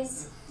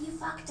 guys. You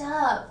fucked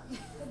up.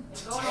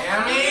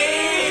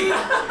 Tammy!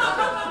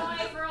 Going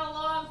away for a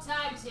long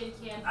time, Tin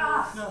Can.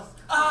 No.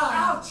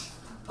 Ouch!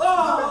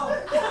 Oh!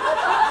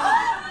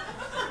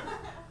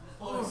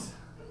 Boys,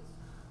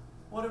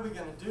 what are we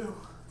gonna do?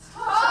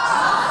 Yeah,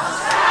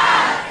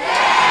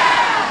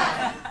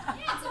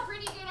 it's a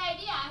pretty good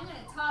idea. I'm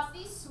gonna toss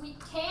these sweet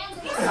cans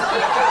in the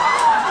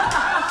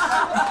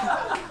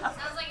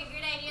Sounds like a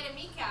good idea to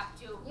kneecap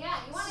too. Yeah,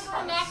 you wanna go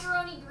to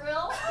Macaroni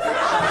Grill?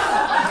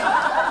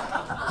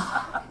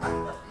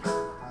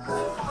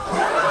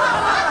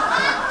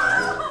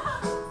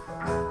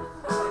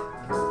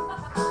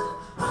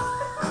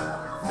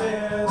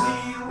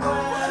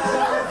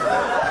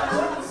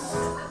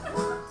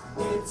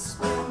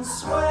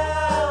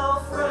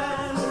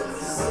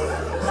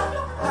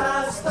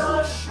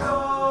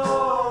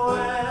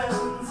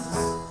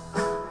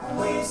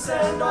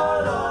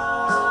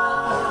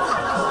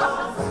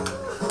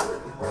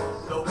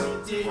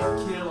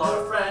 Kill our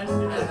friend,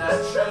 and that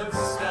should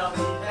spell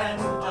the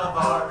end of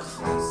our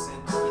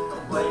recent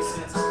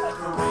complacence.